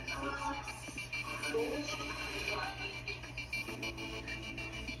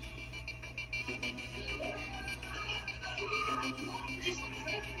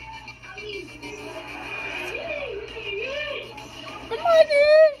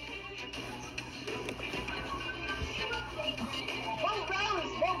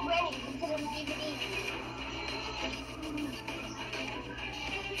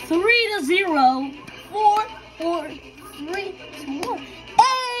 Three to 0, 4, 4, 3, 2, 1.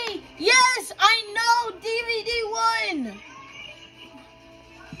 Hey! Yes, I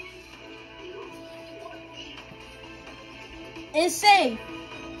It's safe.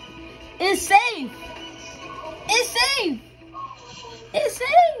 It's safe. It's safe. It's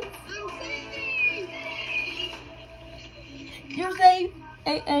safe. You're safe.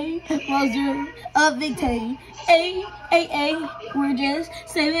 A Roger of Victory. A we're just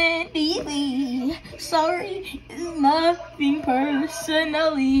 70. Sorry, nothing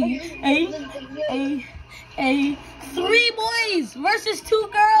personally. A 3 boys versus 2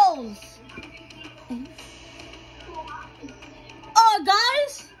 girls.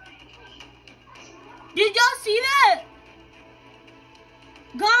 Guys, did y'all see that?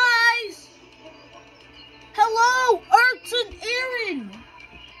 Guys, hello, Earth to Aaron.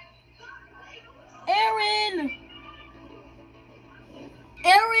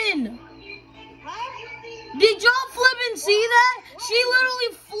 Did y'all flip and see that? She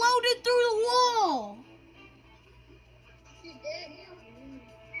literally floated through the wall.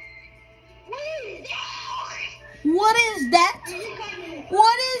 What is that?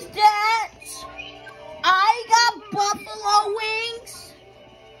 What is that? I got buffalo wings.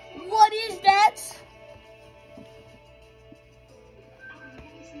 What is that?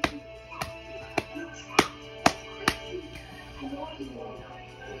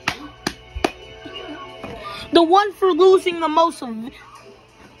 The one for losing the most of it.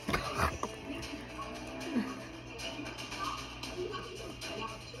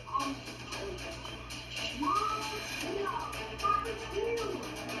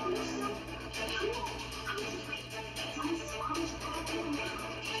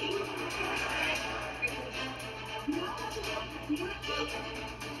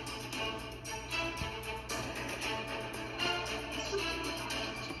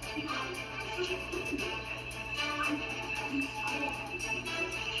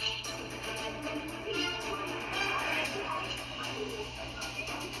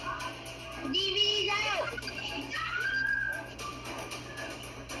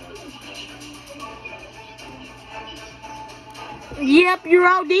 Yep, you're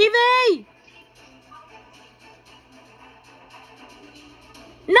out, DV!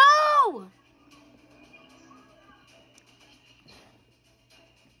 No!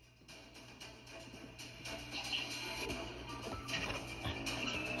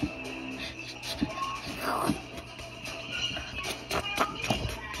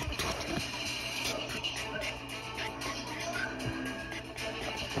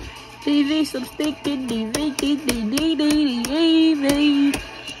 DV, some stinking DV.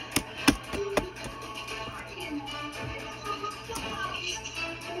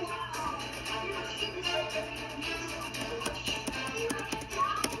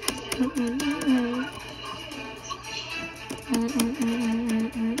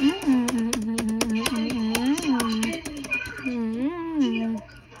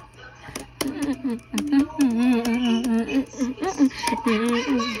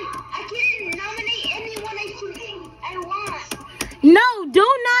 No, do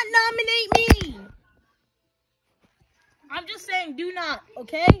not nominate me. I'm just saying, do not,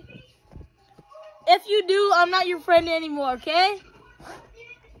 okay? If you do, I'm not your friend anymore, okay?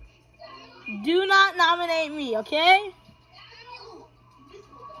 Do not nominate me, okay?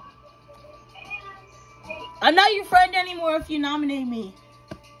 I'm not your friend anymore if you nominate me.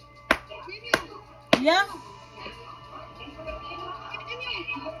 Yeah?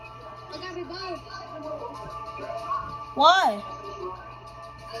 Why?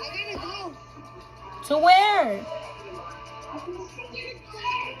 I gotta go. To where?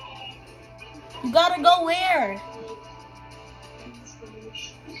 You gotta go where?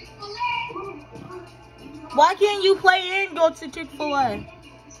 Why can't you play and go to Chick-fil-A?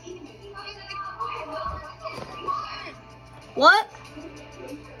 What?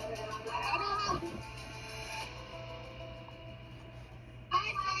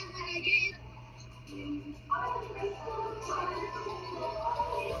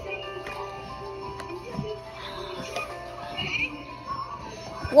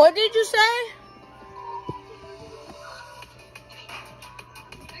 What did you say?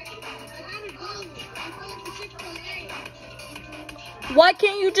 Why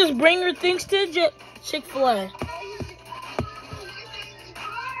can't you just bring your things to Chick-fil-A?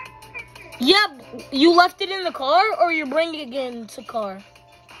 Yeah, you left it in the car or you're bringing it into the car?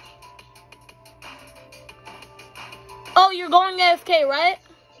 Oh, you're going AFK, right?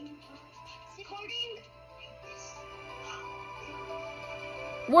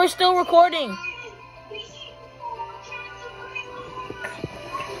 We're still recording.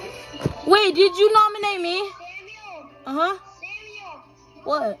 Wait, did you nominate me? Samuel. Uh-huh. Samuel.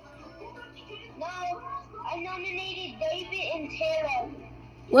 What? No, I nominated David and Tara.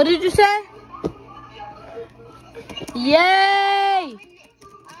 What did you say? Yay! I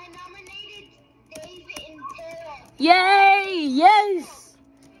nominated David and Taylor. Yay! Yes!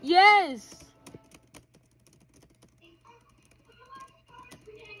 Yes!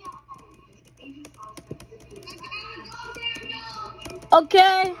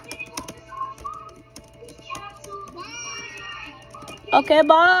 Okay. Okay,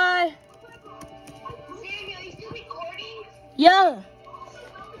 bye. Samuel, are you still recording? Yeah.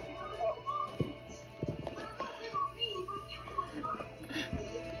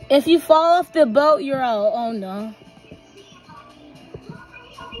 If you fall off the boat, you're out. Oh no.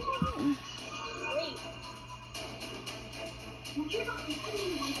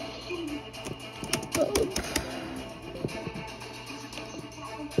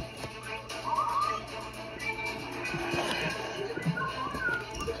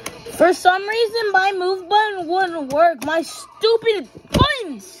 For some reason, my move button wouldn't work. My stupid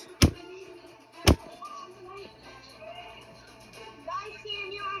buttons. Bye,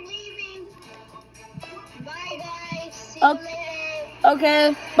 Samuel. I'm leaving. Bye, guys. See you Okay. later.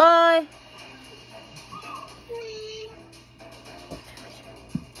 Okay, bye.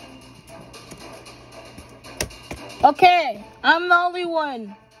 Okay, I'm the only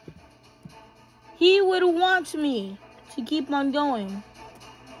one. He would want me to keep on going.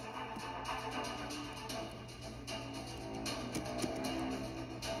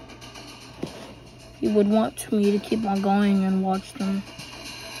 He would want me to keep on going and watch them.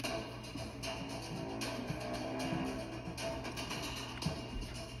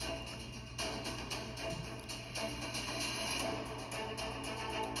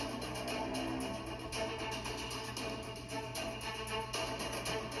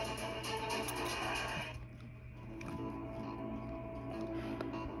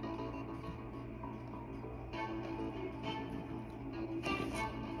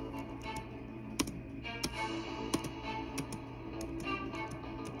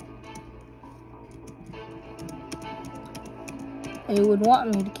 He would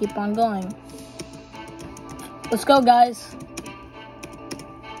want me to keep on going. Let's go, guys.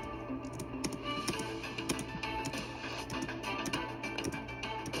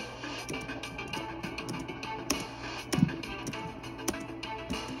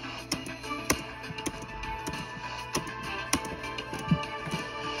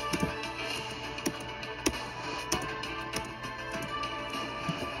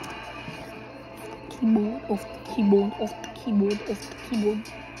 Keyboard, off the keyboard, off the keyboard, off the keyboard.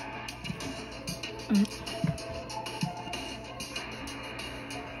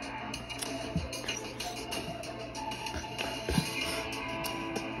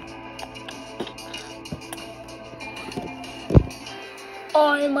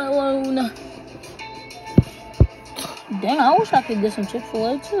 I'm alone. Dang, I wish I could get some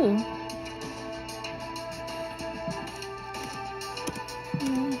Chick-fil-A too.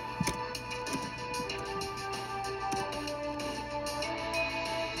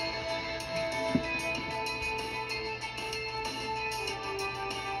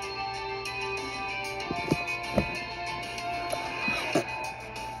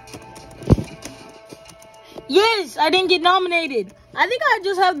 Yes, I didn't get nominated. I think I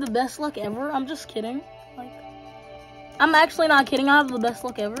just have the best luck ever. I'm just kidding. Like, I'm actually not kidding. I have the best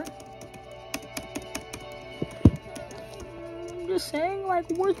luck ever. I'm just saying, like,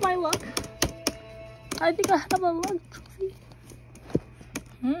 where's my luck? I think I have a luck trophy.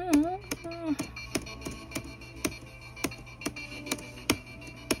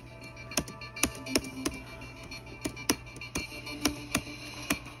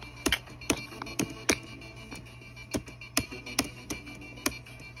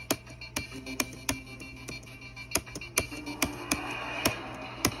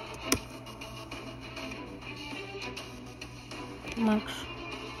 Max.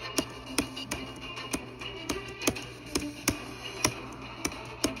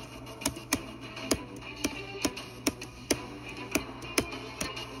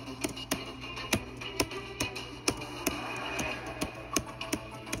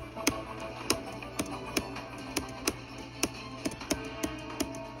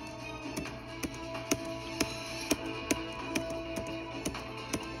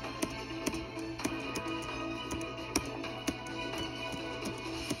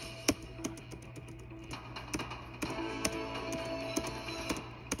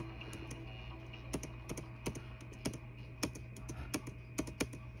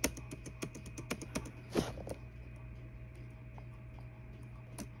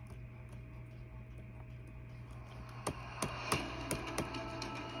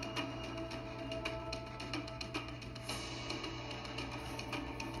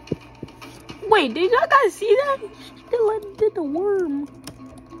 Wait, did y'all guys see that? Did the worm.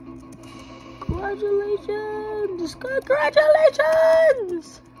 Congratulations!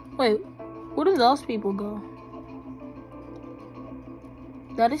 Congratulations! Wait, where did those people go?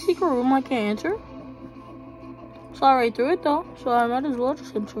 Is that a secret room I can't enter? Saw right through it though, so I might as well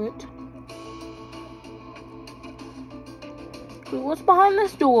just enter it. Wait, what's behind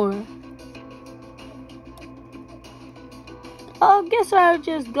this door? I guess I'll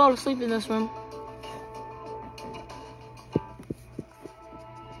just go to sleep in this room.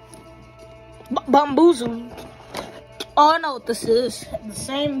 Bamboozled. Oh, I know what this is. The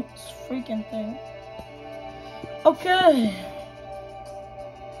same freaking thing. Okay.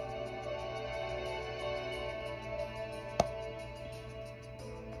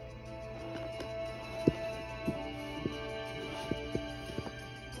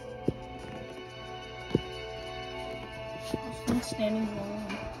 I'm standing alone.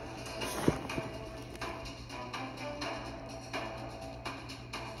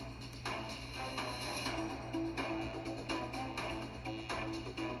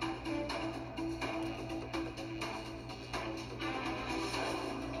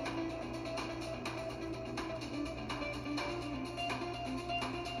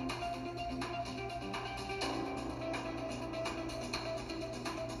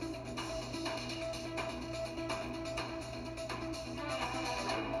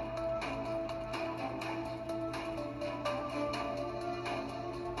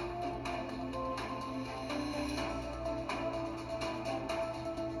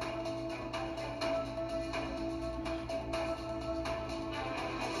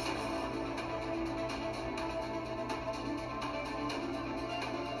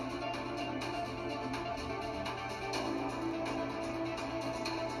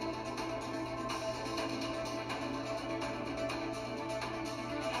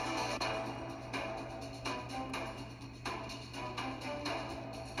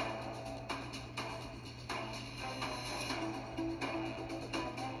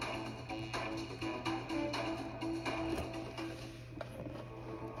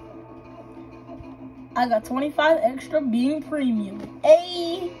 I got 25 extra being premium.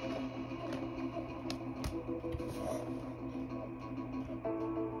 Hey!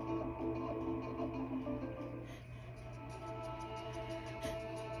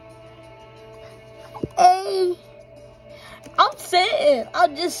 Hey! I'm sitting.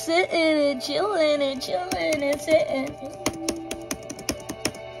 I'm just sitting and chilling and chilling and sitting.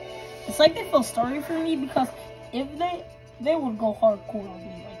 It's like they feel sorry for me because if they would go hardcore on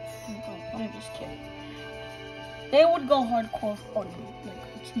me. Like, I'm just kidding. They would go hardcore on me. Like,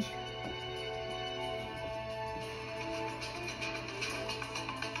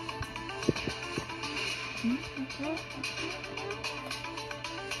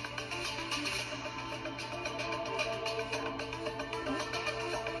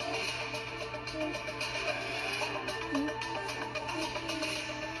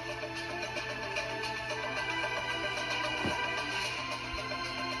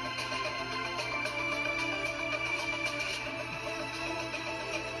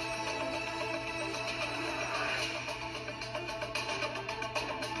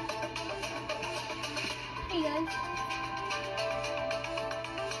 Hey guys.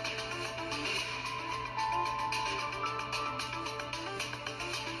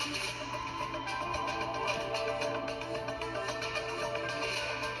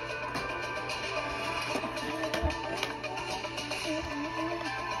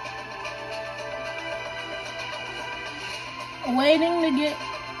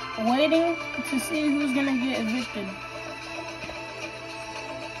 Waiting to see who's gonna get evicted.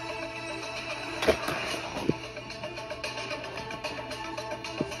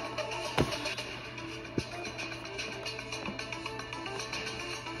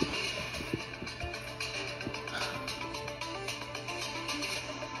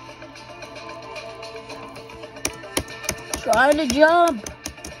 Trying to jump.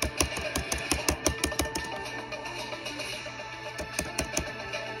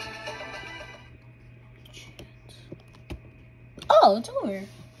 Oh, it's over.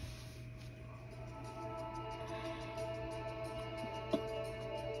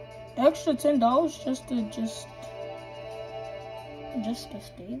 Extra $10 just to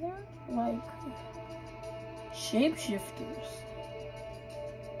stay there? Like shapeshifters.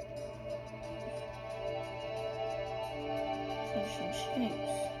 For some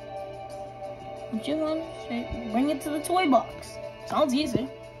shapes. What you want? Bring it to the toy box. Sounds easy.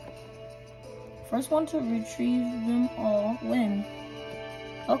 First one to retrieve them all win.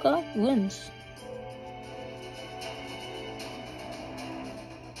 Okay, wins.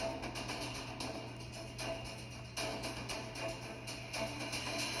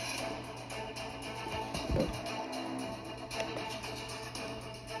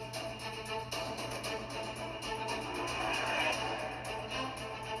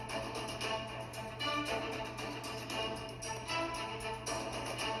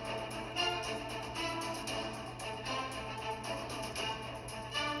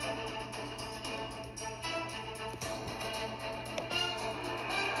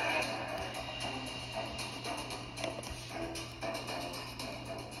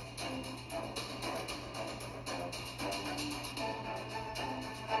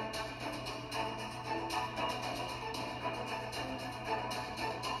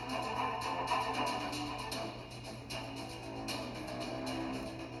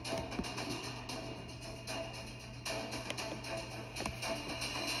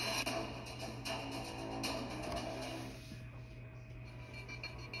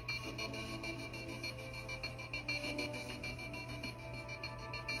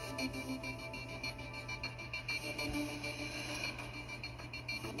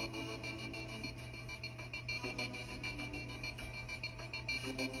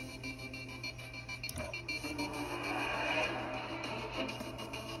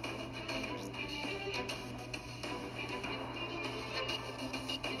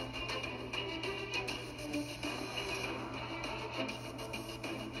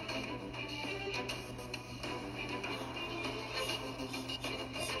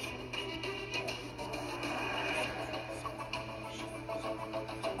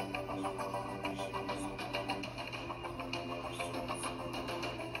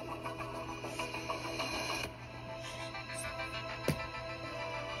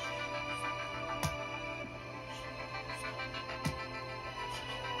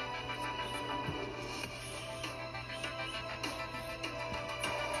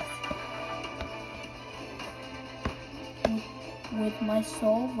 With my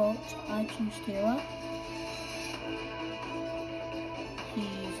sole vote, I choose Tara.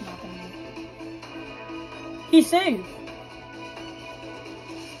 He's not gonna be. He's safe.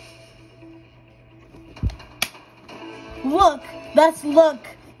 Look, that's Luck.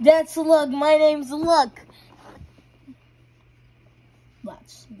 That's Luck. My name's Luck.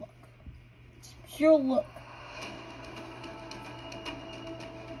 That's Luck. It's pure luck.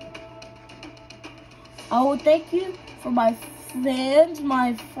 I will thank you for my fans,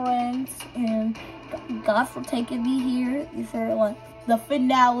 my friends, and God for taking me here for like the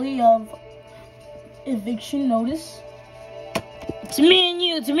finale of Eviction Notice. It's me and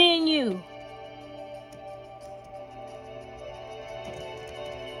you. It's me and you.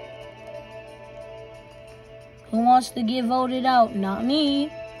 Who wants to get voted out? Not me.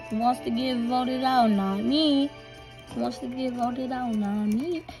 Who wants to get voted out? Not me. Who wants to get voted out? Not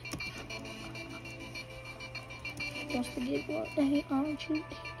me. Who wants to get voted? Hey, aren't you?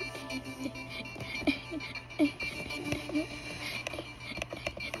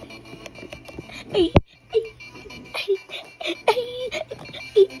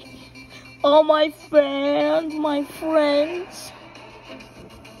 All my fans, my friends.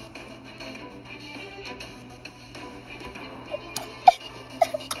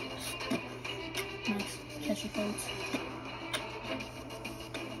 Nice. Catch your codes.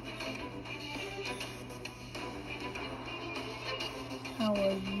 How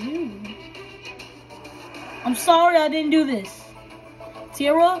are you? I'm sorry I didn't do this.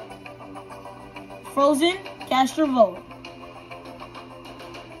 Tira, Frozen, cast your vote.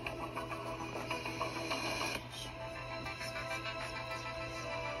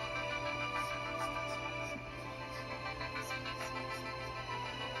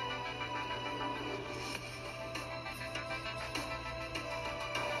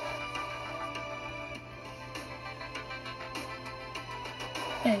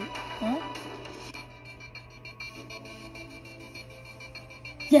 Hey, huh?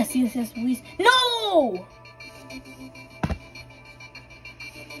 Yes, please. No!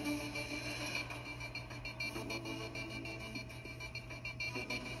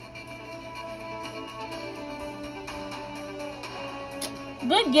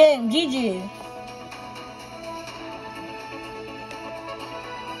 Good game, GG.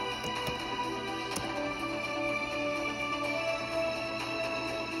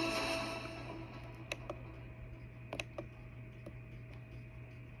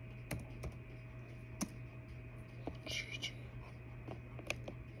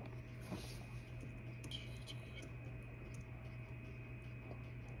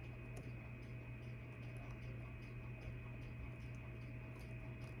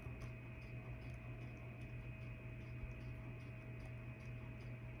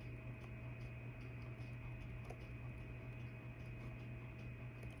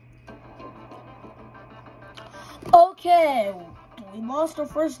 Okay, we lost our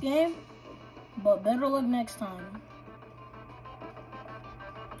first game, but better luck next time.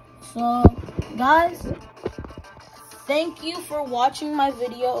 So, guys, thank you for watching my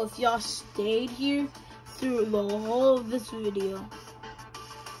video if y'all stayed here through the whole of this video.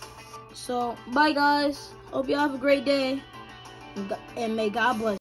 So, bye guys. Hope y'all have a great day, and may God bless you.